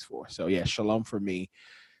can ask for. So yeah, shalom for me.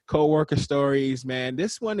 Co-worker stories, man.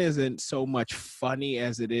 This one isn't so much funny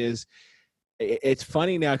as it is. It's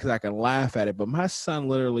funny now because I can laugh at it, but my son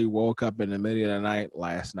literally woke up in the middle of the night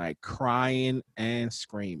last night crying and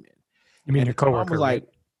screaming. You mean your coworker? Was like, right?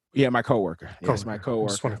 Yeah, my coworker. Yes, my coworker.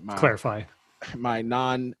 Just want to clarify. My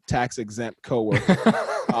non-tax exempt coworker.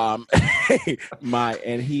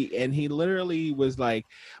 And he literally was like,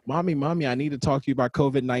 mommy, I need to talk to you about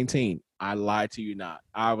COVID-19. I lied to you not.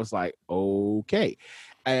 I was like, okay.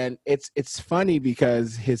 And it's funny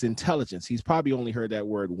because his intelligence, he's probably only heard that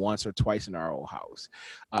word once or twice in our old house.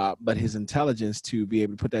 But his intelligence to be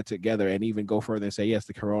able to put that together and even go further and say, yes,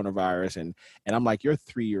 the coronavirus. And I'm like, you're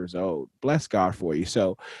 3 years old. Bless God for you.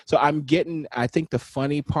 So I'm getting, I think the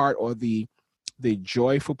funny part or the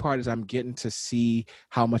joyful part is I'm getting to see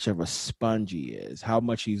how much of a sponge he is, how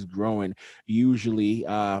much he's growing usually.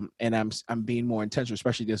 And I'm being more intentional,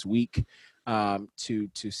 especially this week, to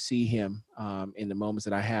see him in the moments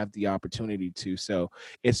that I have the opportunity to. So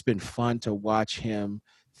it's been fun to watch him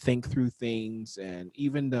think through things and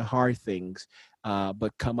even the hard things,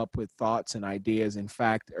 but come up with thoughts and ideas. In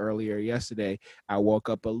fact, earlier yesterday, I woke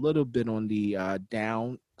up a little bit on the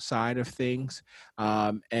down side of things,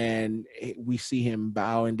 and we see him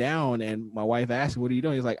bowing down, and my wife asked, what are you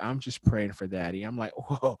doing? He's like, I'm just praying for Daddy. I'm like,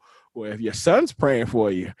 whoa, well, if your son's praying for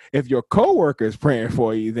you, if your coworker is praying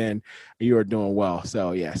for you, then you are doing well.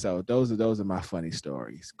 So yeah, so those are my funny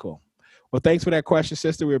stories. Cool. Well, thanks for that question,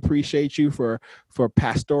 sister. We appreciate you for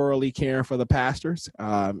pastorally caring for the pastors.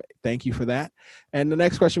 Thank you for that. And the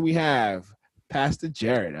next question we have, Pastor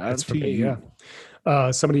Jared. That's for me,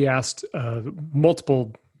 yeah. Somebody asked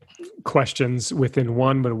multiple questions within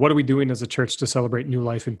one, but what are we doing as a church to celebrate new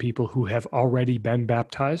life in people who have already been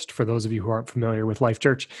baptized? For those of you who aren't familiar with Life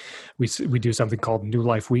Church, we do something called New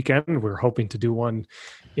Life Weekend. We're hoping to do one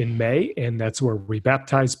in May, and that's where we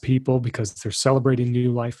baptize people because they're celebrating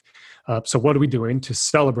new life. So what are we doing to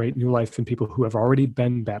celebrate new life in people who have already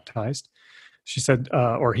been baptized? She said,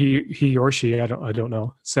 or he or she, I don't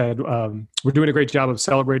know, said, we're doing a great job of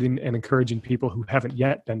celebrating and encouraging people who haven't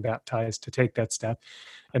yet been baptized to take that step.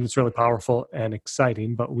 And it's really powerful and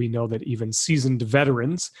exciting, but we know that even seasoned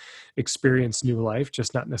veterans experience new life,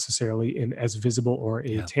 just not necessarily in as visible or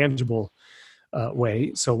a tangible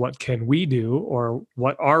way. So what can we do, or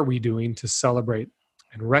what are we doing to celebrate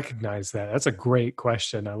and recognize that? That's a great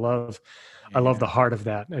question. I love the heart of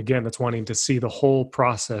that. Again, it's wanting to see the whole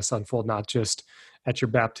process unfold, not just at your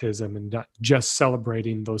baptism and not just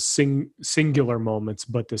celebrating those singular moments,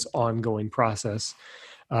 but this ongoing process.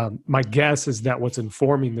 My guess is that what's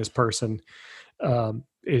informing this person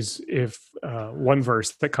is if one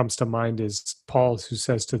verse that comes to mind is Paul, who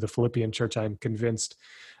says to the Philippian church, I'm convinced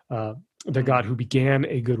the God who began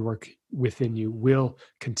a good work within you will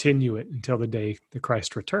continue it until the day that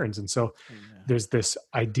Christ returns. And so there's this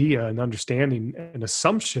idea and understanding and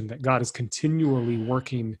assumption that God is continually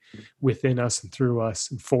working within us and through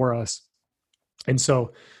us and for us. And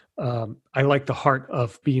so I like the heart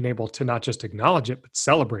of being able to not just acknowledge it, but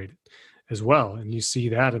celebrate it as well. And you see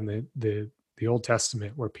that in the Old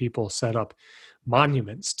Testament, where people set up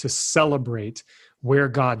monuments to celebrate where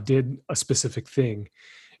God did a specific thing.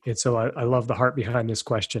 And so I love the heart behind this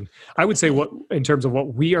question. I would say, what in terms of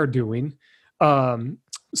what we are doing,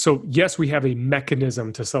 So yes, we have a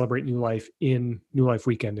mechanism to celebrate new life in New Life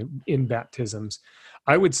Weekend, in baptisms.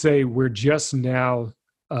 I would say we're just now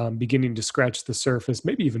beginning to scratch the surface,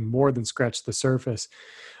 maybe even more than scratch the surface,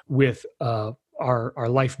 with our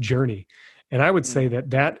life journey. And I would say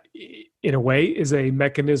that in a way is a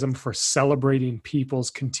mechanism for celebrating people's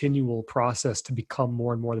continual process to become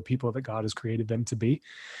more and more the people that God has created them to be.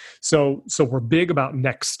 So we're big about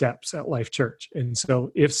next steps at Life Church. And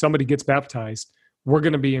so if somebody gets baptized, we're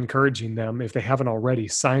going to be encouraging them, if they haven't already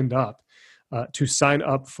signed up, to sign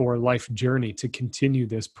up for Life Journey, to continue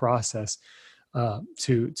this process,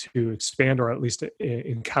 to expand or at least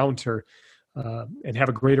encounter and have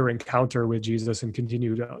a greater encounter with Jesus, and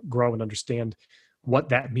continue to grow and understand what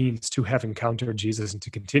that means to have encountered Jesus and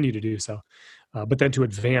to continue to do so, but then to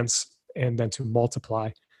advance and then to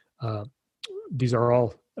multiply. These are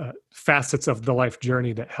all facets of the life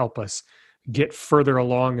journey that help us get further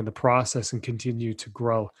along in the process and continue to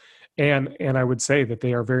grow. And I would say that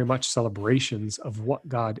they are very much celebrations of what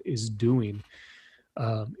God is doing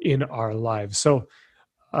in our lives. So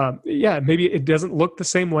maybe it doesn't look the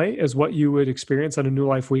same way as what you would experience on a New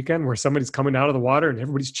Life Weekend, where somebody's coming out of the water and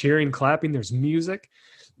everybody's cheering, clapping, there's music.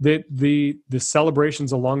 The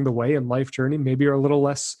celebrations along the way in Life Journey maybe are a little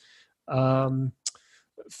less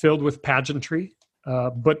filled with pageantry,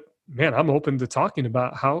 but man, I'm open to talking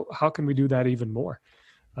about how can we do that even more.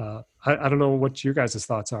 I don't know what your guys'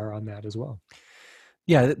 thoughts are on that as well.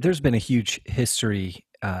 Yeah, there's been a huge history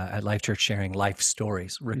at Life Church sharing life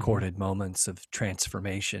stories, recorded moments of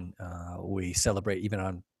transformation. We celebrate, even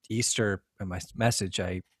on Easter, in my message,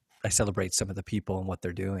 I celebrate some of the people and what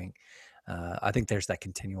they're doing. I think there's that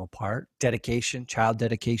continual part. Dedication, child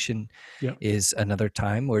dedication is another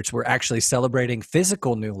time where we're actually celebrating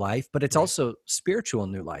physical new life, but it's also spiritual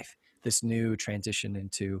new life. This new transition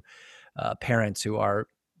into parents who are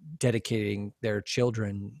dedicating their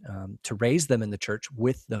children to raise them in the church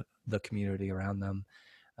with the community around them.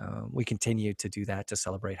 We continue to do that to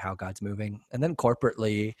celebrate how God's moving. And then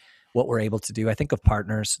corporately, what we're able to do, I think of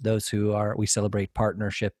partners, those who we celebrate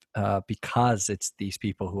partnership because it's these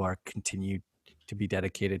people who are continued to be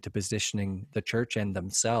dedicated to positioning the church and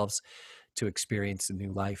themselves to experience a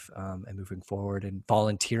new life and moving forward. And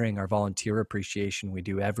volunteering, our volunteer appreciation we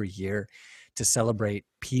do every year to celebrate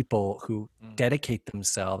people who dedicate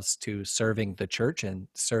themselves to serving the church and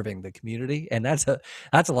serving the community. And that's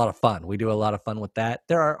a lot of fun. We do a lot of fun with that.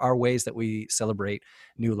 There are ways that we celebrate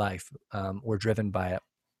new life. We're driven by it.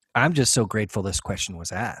 I'm just so grateful this question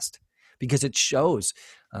was asked, because it shows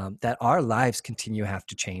that our lives continue to have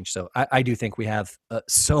to change. So I do think we have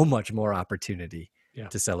so much more opportunity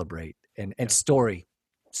to celebrate. And story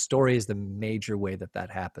is the major way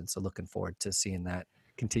that happens. So looking forward to seeing that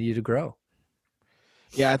continue to grow.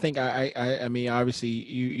 Yeah, I think I mean, obviously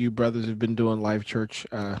you brothers have been doing Life Church,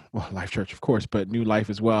 Life Church, of course, but New Life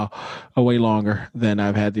as well, way longer than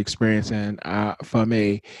I've had the experience. And from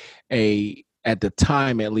a at the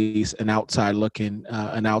time, at least, an outsider looking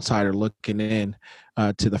in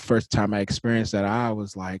to the first time I experienced that, I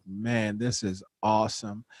was like, man, this is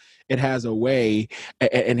awesome. It has a way,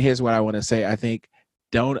 and here's what I want to say. I think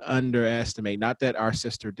don't underestimate, not that our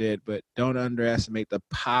sister did, but don't underestimate the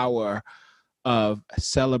power of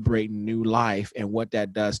celebrating new life and what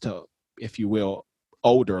that does to, if you will,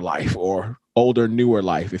 older life, or older, newer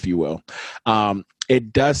life, if you will.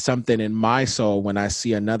 It does something in my soul when I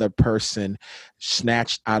see another person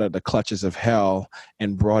snatched out of the clutches of hell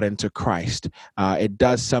and brought into Christ. It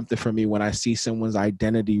does something for me when I see someone's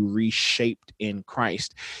identity reshaped in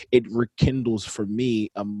Christ. It rekindles for me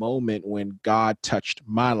a moment when God touched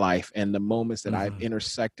my life and the moments that I've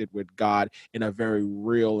intersected with God in a very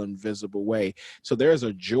real and visible way. So there's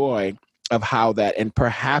a joy of how that, and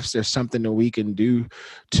perhaps there's something that we can do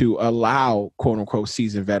to allow, quote unquote,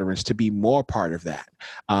 seasoned veterans to be more part of that,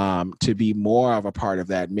 to be more of a part of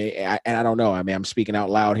that. And I don't know, I mean, I'm speaking out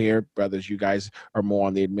loud here, brothers, you guys are more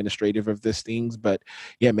on the administrative of these things, but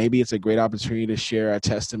yeah, maybe it's a great opportunity to share a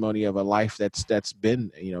testimony of a life that's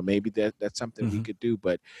been, maybe that's something we could do.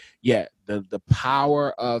 But yeah, the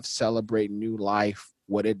power of celebrating new life,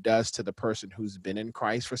 what it does to the person who's been in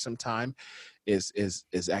Christ for some time, is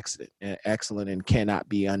excellent and cannot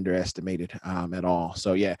be underestimated at all.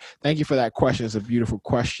 So yeah, thank you for that question. It's a beautiful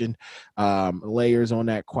question, layers on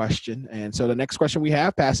that question. And so the next question we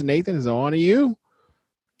have, Pastor Nathan, is on to you.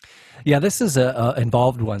 Yeah, this is a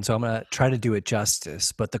involved one, so I'm going to try to do it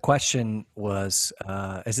justice. But the question was,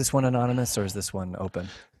 is this one anonymous or is this one open?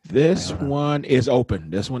 This one is open.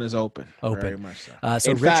 Open. Very much so.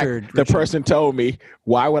 So in Richard, the person told me,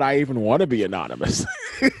 why would I even want to be anonymous?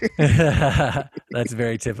 That's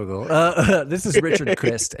very typical. This is Richard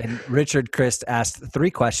Christ, and Richard Christ asked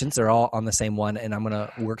 3 questions. They're all on the same one, and I'm going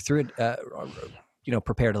to work through it,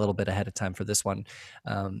 prepared a little bit ahead of time for this one.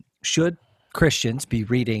 Should Christians be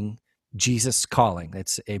reading Jesus Calling?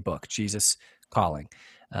 It's a book, Jesus Calling.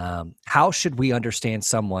 How should we understand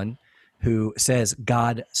someone who says,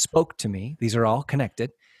 God spoke to me? These are all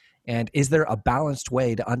connected. And is there a balanced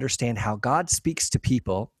way to understand how God speaks to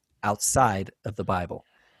people outside of the Bible?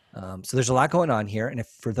 So there's a lot going on here. And if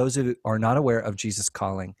for those who are not aware of Jesus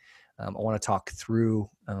Calling, I want to talk through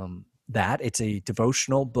that. It's a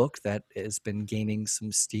devotional book that has been gaining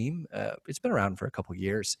some steam. It's been around for a couple of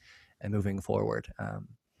years and moving forward.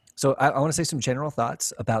 So I want to say some general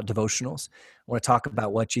thoughts about devotionals. I want to talk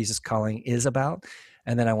about what Jesus Calling is about.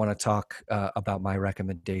 And then I want to talk about my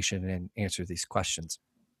recommendation and answer these questions.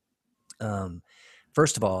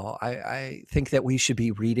 First of all, I think that we should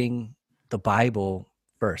be reading the Bible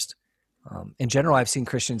first. In general, I've seen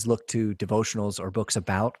Christians look to devotionals or books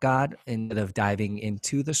about God instead of diving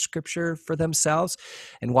into the scripture for themselves.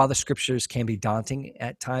 And while the scriptures can be daunting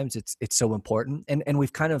at times, it's so important. And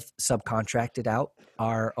we've kind of subcontracted out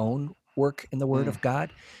our own work in the Word of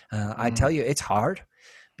God. I tell you, it's hard,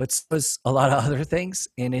 but so is a lot of other things,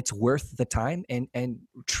 and it's worth the time. And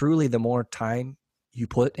truly, the more time you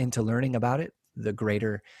put into learning about it, the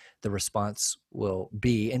greater the response will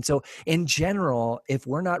be. And so in general, if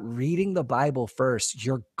we're not reading the Bible first,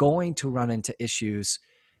 you're going to run into issues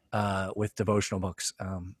with devotional books.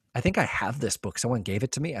 I think I have this book. Someone gave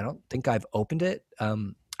it to me. I don't think I've opened it.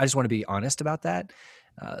 I just want to be honest about that.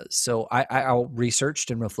 So I researched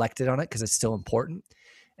and reflected on it because it's still important.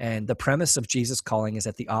 And the premise of Jesus Calling is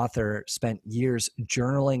that the author spent years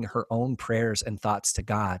journaling her own prayers and thoughts to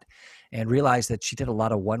God and realized that she did a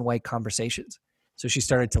lot of one-way conversations. So she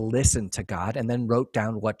started to listen to God and then wrote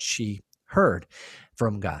down what she heard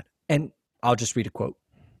from God. And I'll just read a quote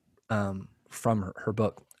from her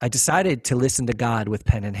book. I decided to listen to God with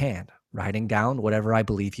pen in hand, writing down whatever I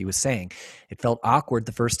believe he was saying. It felt awkward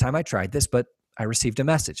the first time I tried this, but I received a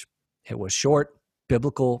message. It was short,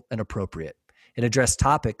 biblical, and appropriate. It addressed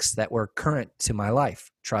topics that were current to my life: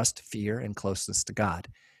 trust, fear, and closeness to God.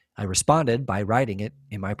 I responded by writing it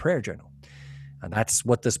in my prayer journal. And that's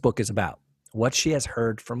what this book is about. What she has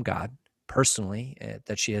heard from God personally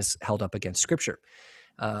that she has held up against Scripture.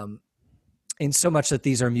 In so much that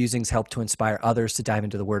these are musings help to inspire others to dive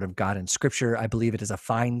into the Word of God and Scripture, I believe it is a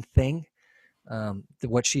fine thing,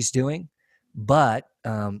 what she's doing, but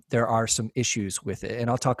there are some issues with it. And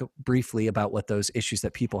I'll talk briefly about what those issues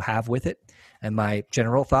that people have with it and my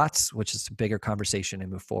general thoughts, which is a bigger conversation,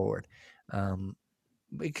 and move forward.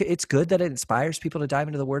 It's good that it inspires people to dive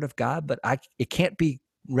into the Word of God, but it can't be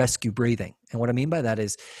rescue breathing. And what I mean by that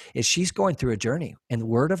is she's going through a journey in the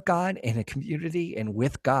Word of God, in a community, and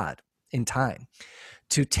with God in time.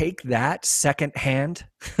 To take that secondhand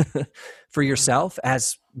for yourself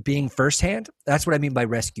as being firsthand, that's what I mean by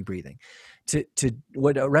rescue breathing. To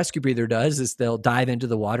what a rescue breather does is they'll dive into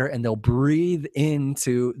the water and they'll breathe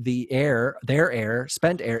into the air, their air,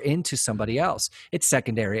 spent air, into somebody else. It's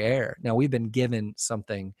secondary air. Now we've been given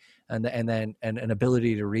something and then an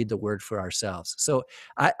ability to read the Word for ourselves. So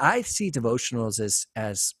I see devotionals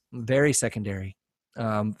as very secondary,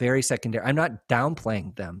 very secondary. I'm not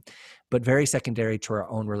downplaying them, but very secondary to our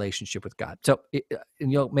own relationship with God. So,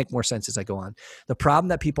 and you'll make more sense as I go on. The problem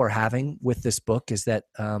that people are having with this book is that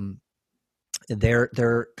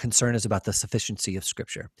their concern is about the sufficiency of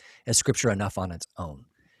Scripture. Is Scripture enough on its own?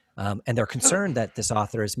 And they're concerned that this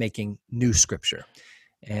author is making new Scripture.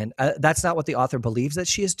 And that's not what the author believes that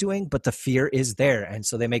she is doing, but the fear is there. And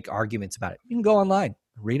so they make arguments about it. You can go online,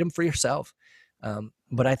 read them for yourself.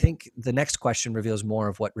 But I think the next question reveals more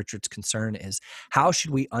of what Richard's concern is. How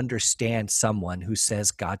should we understand someone who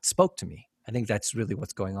says, God spoke to me? I think that's really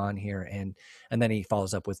what's going on here. And then he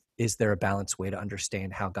follows up with, is there a balanced way to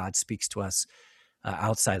understand how God speaks to us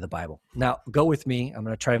outside of the Bible? Now, go with me. I'm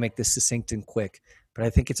going to try to make this succinct and quick, but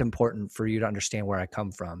I think it's important for you to understand where I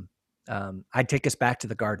come from. I'd take us back to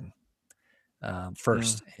the garden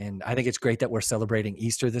first. And I think it's great that we're celebrating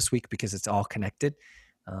Easter this week because it's all connected.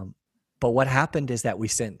 But what happened is that we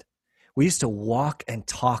sinned. We used to walk and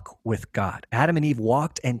talk with God. Adam and Eve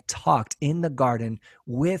walked and talked in the garden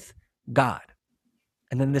with God.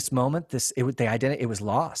 And then this moment, the identity, it was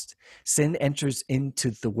lost. Sin enters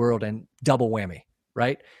into the world, and double whammy,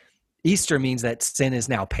 right? Easter means that sin is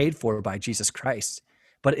now paid for by Jesus Christ.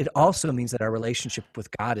 But it also means that our relationship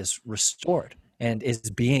with God is restored and is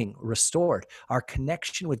being restored. Our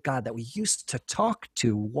connection with God that we used to talk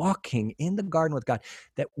to, walking in the garden with God,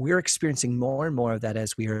 that we're experiencing more and more of that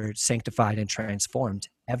as we are sanctified and transformed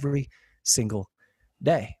every single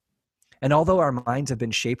day. And although our minds have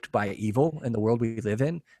been shaped by evil in the world we live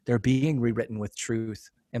in, they're being rewritten with truth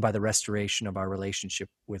and by the restoration of our relationship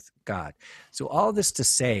with God. So all this to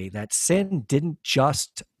say that sin didn't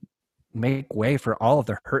just make way for all of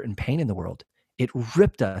the hurt and pain in the world. It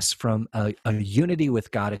ripped us from a unity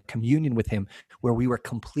with God, a communion with him, where we were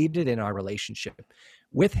completed in our relationship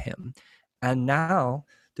with him. And now,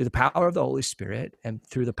 through the power of the Holy Spirit and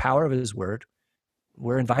through the power of his word,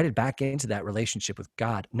 we're invited back into that relationship with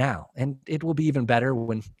God now. And it will be even better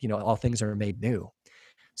when, all things are made new.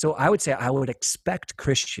 So I would say I would expect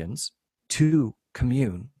Christians to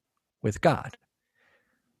commune with God.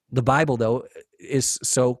 The Bible, though, is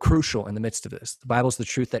so crucial in the midst of this. The Bible is the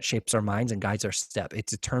truth that shapes our minds and guides our step. It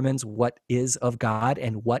determines what is of God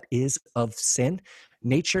and what is of sin,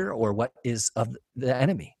 nature, or what is of the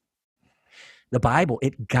enemy. The Bible,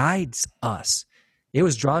 it guides us. It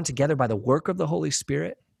was drawn together by the work of the Holy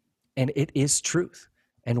Spirit, and it is truth,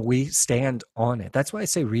 and we stand on it. That's why I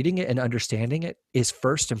say reading it and understanding it is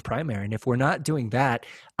first and primary. And if we're not doing that,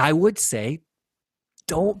 I would say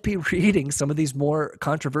don't be reading some of these more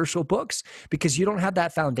controversial books, because you don't have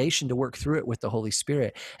that foundation to work through it with the Holy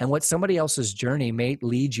Spirit. And what somebody else's journey may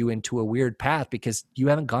lead you into a weird path because you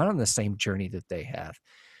haven't gone on the same journey that they have.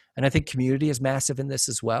 And I think community is massive in this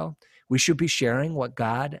as well. We should be sharing what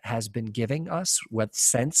God has been giving us, what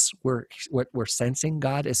we're sensing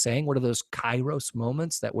God is saying. What are those kairos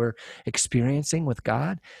moments that we're experiencing with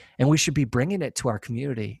God? And we should be bringing it to our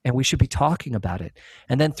community, and we should be talking about it.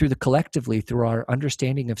 And then collectively, through our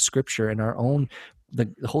understanding of Scripture and our own,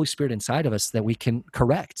 the Holy Spirit inside of us, that we can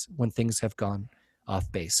correct when things have gone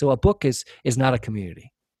off base. So a book is not a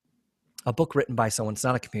community. A book written by someone, it's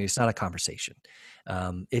not a community, it's not a conversation.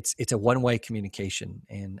 It's a one-way communication.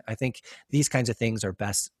 And I think these kinds of things are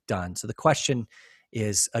best done. So the question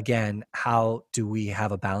is, again, how do we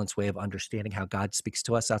have a balanced way of understanding how God speaks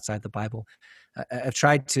to us outside the Bible? I've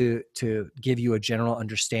tried to give you a general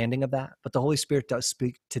understanding of that, but the Holy Spirit does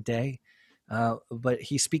speak today. But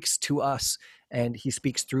he speaks to us, and he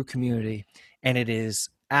speaks through community, and it is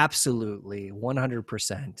absolutely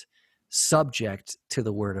 100% subject to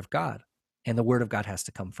the Word of God. And the Word of God has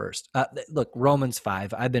to come first. Look, Romans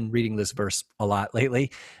 5, I've been reading this verse a lot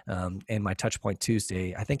lately in my Touchpoint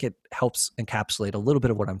Tuesday. I think it helps encapsulate a little bit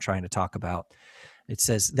of what I'm trying to talk about. It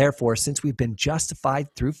says, therefore, since we've been justified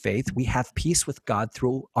through faith, we have peace with God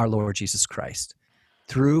through our Lord Jesus Christ,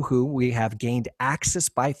 through whom we have gained access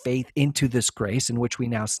by faith into this grace in which we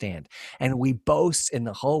now stand. And we boast in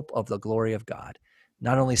the hope of the glory of God.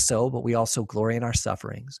 Not only so, but we also glory in our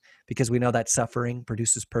sufferings, because we know that suffering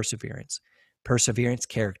produces perseverance,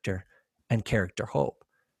 character, and character, hope.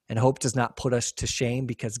 And hope does not put us to shame,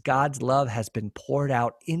 because God's love has been poured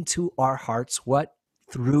out into our hearts,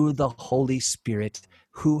 through the Holy Spirit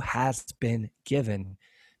who has been given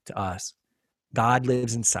to us. God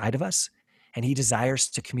lives inside of us, and he desires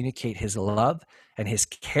to communicate his love and his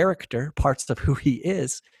character, parts of who he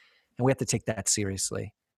is, and we have to take that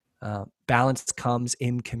seriously. Balance comes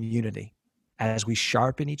in community as we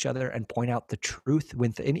sharpen each other and point out the truth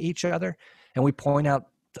within each other, and we point out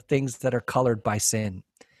the things that are colored by sin,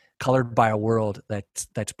 colored by a world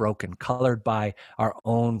that's broken, colored by our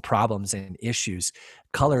own problems and issues,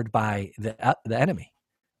 colored by the enemy.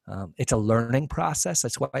 It's a learning process.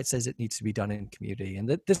 That's why it says it needs to be done in community. And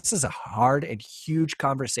this is a hard and huge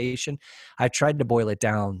conversation. I tried to boil it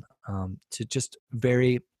down to just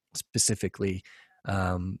very specifically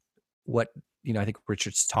what I think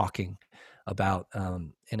Richard's talking about,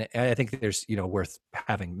 and I think there's worth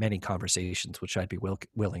having many conversations, which I'd be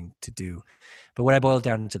willing to do. But what I boiled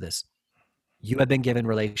down into this: you have been given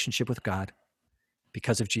relationship with God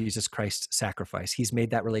because of Jesus Christ's sacrifice. He's made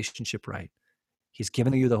that relationship right. He's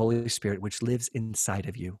given you the Holy Spirit, which lives inside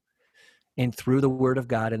of you, and through the Word of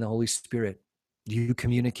God and the Holy Spirit, you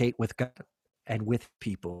communicate with God and with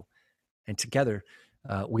people, and together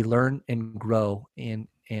we learn and grow in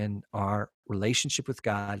our relationship with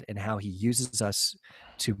God and how he uses us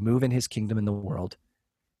to move in his kingdom in the world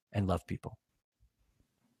and love people.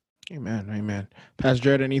 Amen. Pastor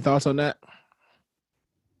Jared, any thoughts on that?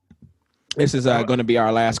 This is going to be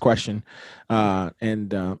our last question, and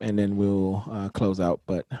then we'll close out.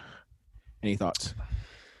 But any thoughts?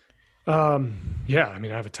 Yeah, I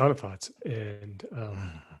mean, I have a ton of thoughts, and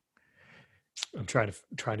I'm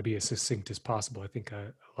trying to be as succinct as possible. I think I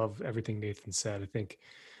love everything Nathan said. I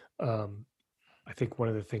think one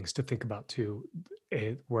of the things to think about too,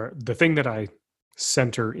 where the thing that I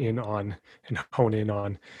center in on and hone in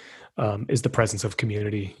on is the presence of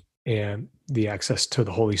community and the access to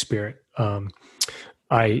the Holy Spirit.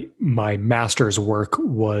 My master's work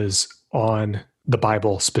was on the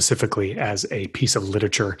Bible specifically as a piece of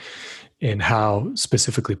literature and how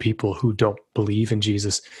specifically people who don't believe in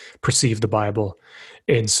Jesus perceive the Bible.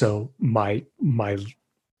 And so my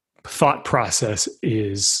thought process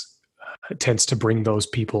tends to bring those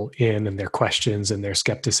people in and their questions and their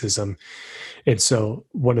skepticism. And so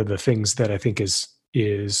one of the things that I think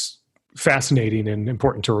is fascinating and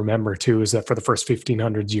important to remember too is that for the first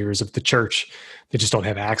 1500 years of the church, they just don't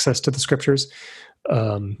have access to the scriptures,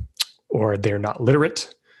 or they're not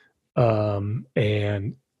literate.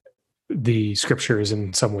 And the scriptures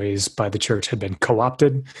in some ways by the church had been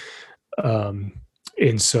co-opted.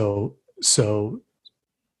 And so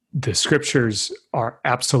the scriptures are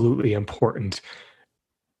absolutely important,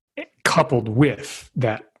 coupled with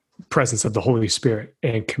that presence of the Holy Spirit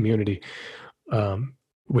and community,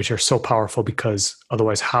 which are so powerful, because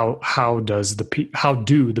otherwise how do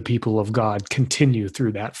the people of God continue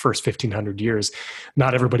through that first 1500 years?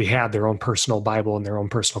 Not everybody had their own personal Bible and their own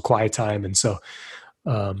personal quiet time. And so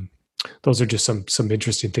those are just some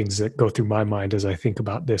interesting things that go through my mind as I think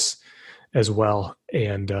about this as well.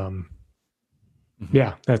 And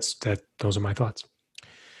yeah, those are my thoughts.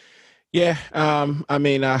 Yeah.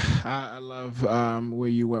 I love where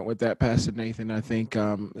you went with that, Pastor Nathan. I think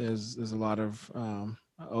there's a lot of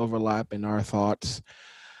overlap in our thoughts.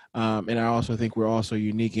 And I also think we're also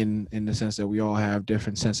unique in the sense that we all have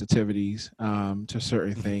different sensitivities to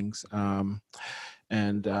certain things. I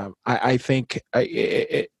think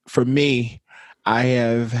for me, I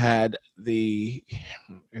have had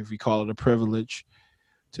if we call it a privilege,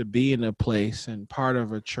 to be in a place and part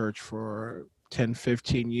of a church for 10,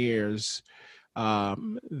 15 years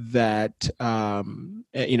that,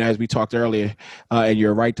 as we talked earlier, and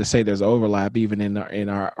you're right to say there's overlap even in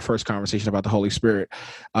our first conversation about the Holy Spirit.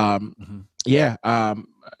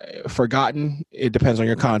 Forgotten, it depends on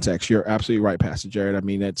your context. You're absolutely right, Pastor Jared. I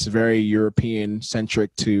mean, it's very European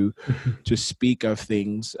centric to speak of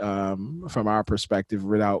things from our perspective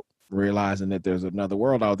without realizing that there's another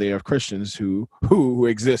world out there of Christians who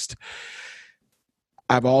exist.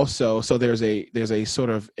 There's a sort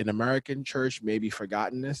of an American church maybe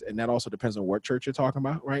forgottenness, and that also depends on what church you're talking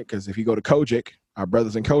about, right? Because if you go to Kojic, our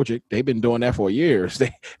brothers in Kojic, they've been doing that for years.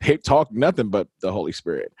 They talk nothing but the Holy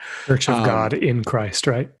Spirit. Church of God in Christ,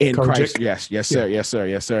 right? In Kojic? Christ, yes, sir, yeah.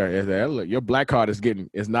 yes, sir. Look, your black card is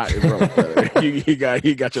not broke. you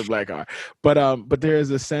got your black card, but there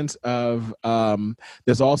is a sense of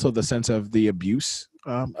there's also the sense of the abuse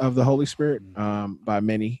of the Holy Spirit by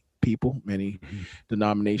many people, many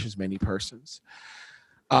denominations, many persons.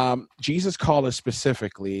 Jesus called us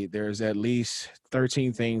specifically. There's at least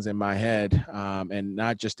 13 things in my head, and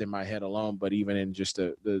not just in my head alone, but even in just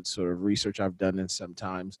the sort of research I've done and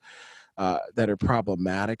sometimes that are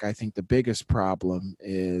problematic. I think the biggest problem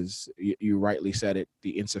is, you rightly said it,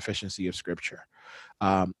 the insufficiency of Scripture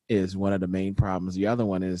is one of the main problems. The other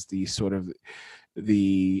one is the sort of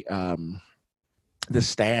the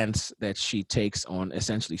stance that she takes on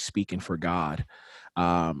essentially speaking for God.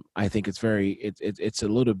 I think it's a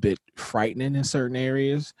little bit frightening in certain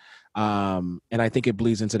areas. And I think it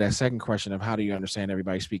bleeds into that second question of how do you understand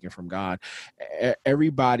everybody speaking from God?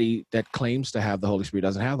 Everybody that claims to have the Holy Spirit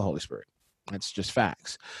doesn't have the Holy Spirit. That's just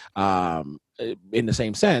facts. In the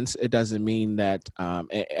same sense, it doesn't mean that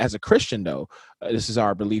as a Christian, though, this is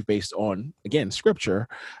our belief based on, again, Scripture,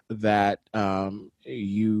 that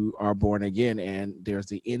you are born again and there's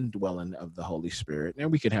the indwelling of the Holy Spirit.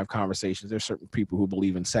 And we can have conversations. There's certain people who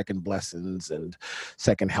believe in second blessings and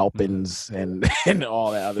second helpings and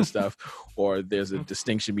all that other stuff, or there's a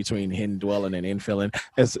distinction between indwelling and infilling.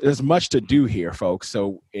 There's much to do here, folks.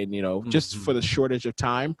 So, just for the shortage of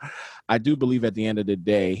time, I do believe at the end of the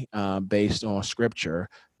day, based on Scripture,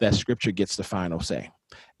 that Scripture gets the final say.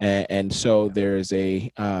 And so there's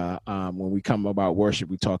when we come about worship,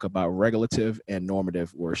 we talk about regulative and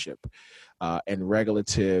normative worship. And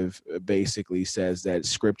regulative basically says that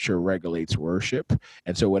Scripture regulates worship.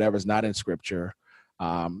 And so whatever's not in Scripture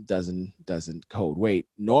doesn't hold weight.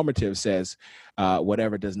 Normative says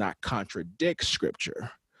whatever does not contradict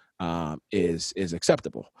Scripture is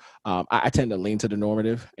acceptable. I tend to lean to the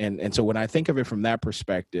normative. And so when I think of it from that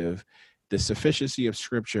perspective, the sufficiency of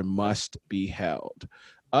Scripture must be held.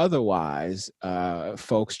 Otherwise,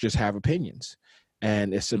 folks just have opinions,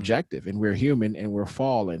 and it's subjective, and we're human and we're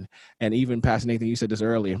fallen. And even Pastor Nathan, you said this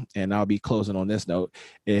earlier, and I'll be closing on this note,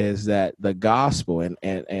 is that the gospel and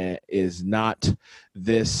is not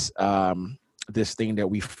this this thing that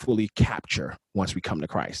we fully capture once we come to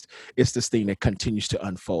Christ. It's this thing that continues to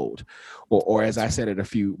unfold. Or as I said it a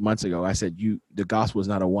few months ago, I said the gospel is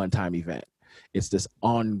not a one-time event. It's this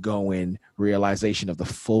ongoing realization of the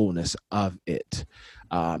fullness of it,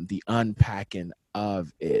 the unpacking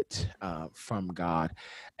of it from God.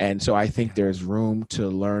 And so I think there's room to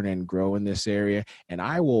learn and grow in this area. And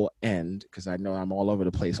I will end, because I know I'm all over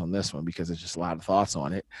the place on this one because there's just a lot of thoughts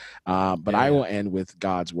on it. But I will end with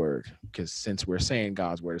God's word, because since we're saying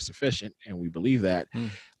God's word is sufficient and we believe that,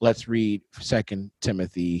 let's read 2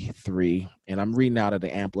 Timothy 3. And I'm reading out of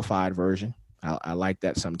the Amplified version. I like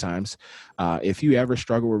that sometimes. If you ever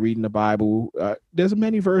struggle with reading the Bible, there's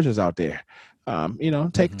many versions out there.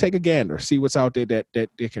 Take a gander, see what's out there that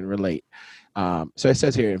can relate. So it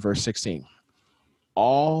says here in verse 16,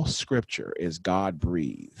 all scripture is God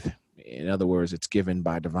breathed. In other words, it's given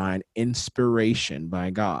by divine inspiration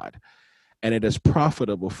by God, and it is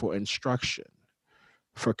profitable for instruction,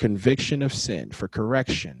 for conviction of sin, for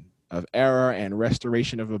correction of error and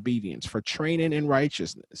restoration of obedience, for training in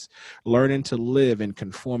righteousness, learning to live in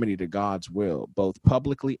conformity to God's will, both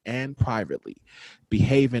publicly and privately,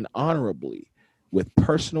 behaving honorably with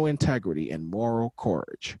personal integrity and moral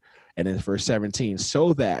courage. And in verse 17,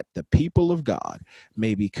 so that the people of God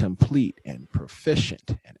may be complete and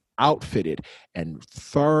proficient and outfitted and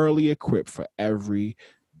thoroughly equipped for every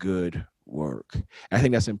good work. I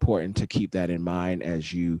think that's important to keep that in mind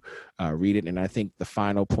as you read it. And I think the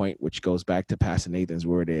final point, which goes back to Pastor Nathan's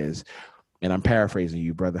word, is, and I'm paraphrasing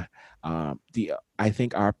you, brother, I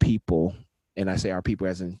think our people, and I say our people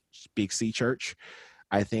as in Big C Church,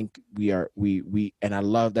 I think we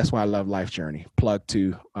and that's why I love Life Journey. Plug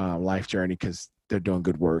to Life Journey, because they're doing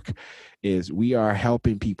good work, is we are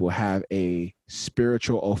helping people have a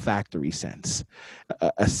spiritual olfactory sense,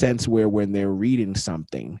 a sense where when they're reading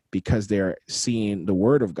something, because they're seeing the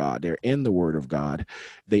word of God, they're in the word of God,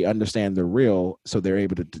 they understand the real, so they're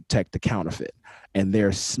able to detect the counterfeit. And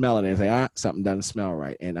they're smelling it and say, something doesn't smell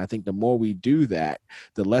right. And I think the more we do that,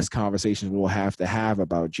 the less conversations we'll have to have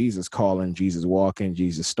about Jesus calling, Jesus walking,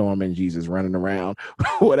 Jesus storming, Jesus running around,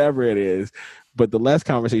 whatever it is. But the less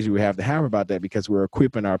conversation we have to have about that, because we're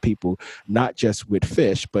equipping our people not just with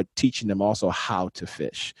fish, but teaching them also how to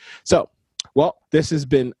fish. So, well, this has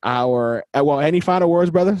been any final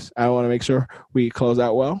words, brothers? I want to make sure we close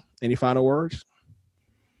out well. Any final words?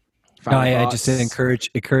 I just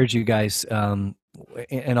encourage you guys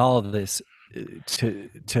in all of this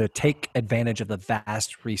to take advantage of the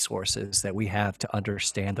vast resources that we have to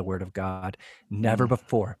understand the Word of God. Never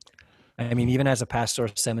before. I mean, even as a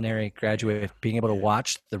pastoral seminary graduate, being able to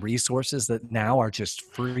watch the resources that now are just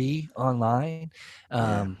free online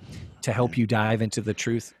to help you dive into the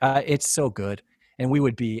truth, it's so good. And we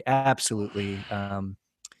would be absolutely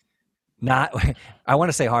not, I want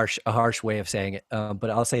to say a harsh way of saying it, but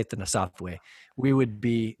I'll say it in a soft way. We would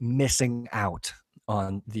be missing out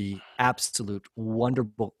on the absolute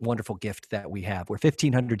wonderful gift that we have. We're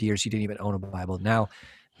 1,500 years, you didn't even own a Bible. Now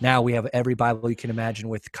we have every Bible you can imagine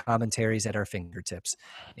with commentaries at our fingertips.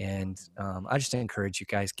 And I just encourage you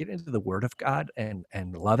guys, get into the Word of God and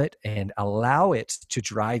love it, and allow it to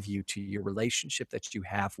drive you to your relationship that you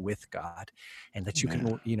have with God, and that you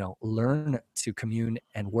can, learn to commune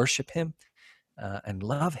and worship Him and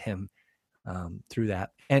love Him through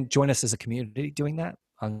that. And join us as a community doing that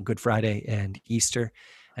on Good Friday and Easter.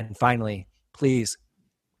 And finally, please,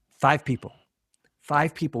 5 people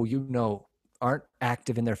aren't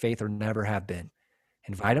active in their faith or never have been.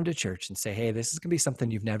 Invite them to church and say, hey, this is going to be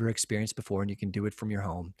something you've never experienced before, and you can do it from your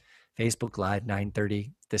home. Facebook Live,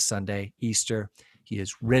 9:30 this Sunday, Easter. He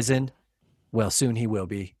is risen. Well, soon he will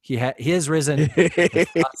be. He is risen.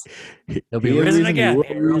 He'll be risen again.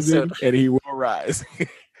 And he will rise.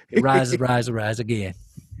 rise again.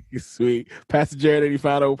 Sweet. Pastor Jared, any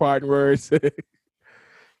final parting words?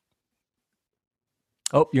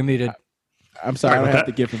 Oh, you're muted. I'm sorry, I don't have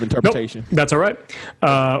the gift of interpretation. Nope, that's all right.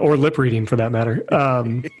 Or lip reading, for that matter.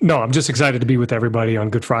 No, I'm just excited to be with everybody on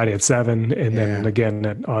Good Friday at 7, and then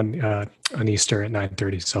again on Easter at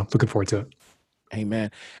 9:30. So looking forward to it.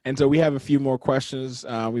 Amen. And so we have a few more questions.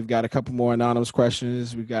 We've got a couple more anonymous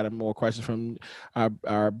questions. We've got more questions from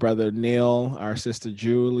our brother Neil, our sister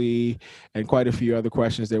Julie, and quite a few other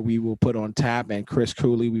questions that we will put on tap. And Chris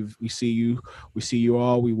Cooley, we see you. We see you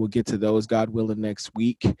all. We will get to those, God willing, next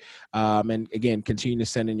week. And again, continue to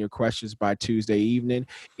send in your questions by Tuesday evening.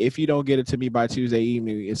 If you don't get it to me by Tuesday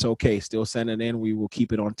evening, it's okay. Still send it in. We will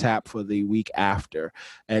keep it on tap for the week after.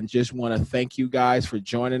 And just want to thank you guys for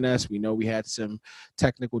joining us. We know we had some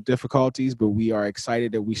technical difficulties, but we are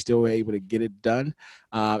excited that we still were able to get it done.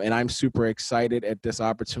 And I'm super excited at this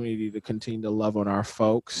opportunity to continue to love on our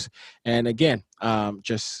folks. And again,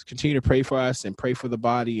 just continue to pray for us and pray for the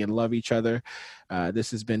body and love each other. This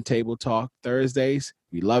has been Table Talk Thursdays.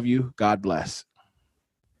 We love you. God bless.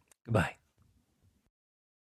 Goodbye.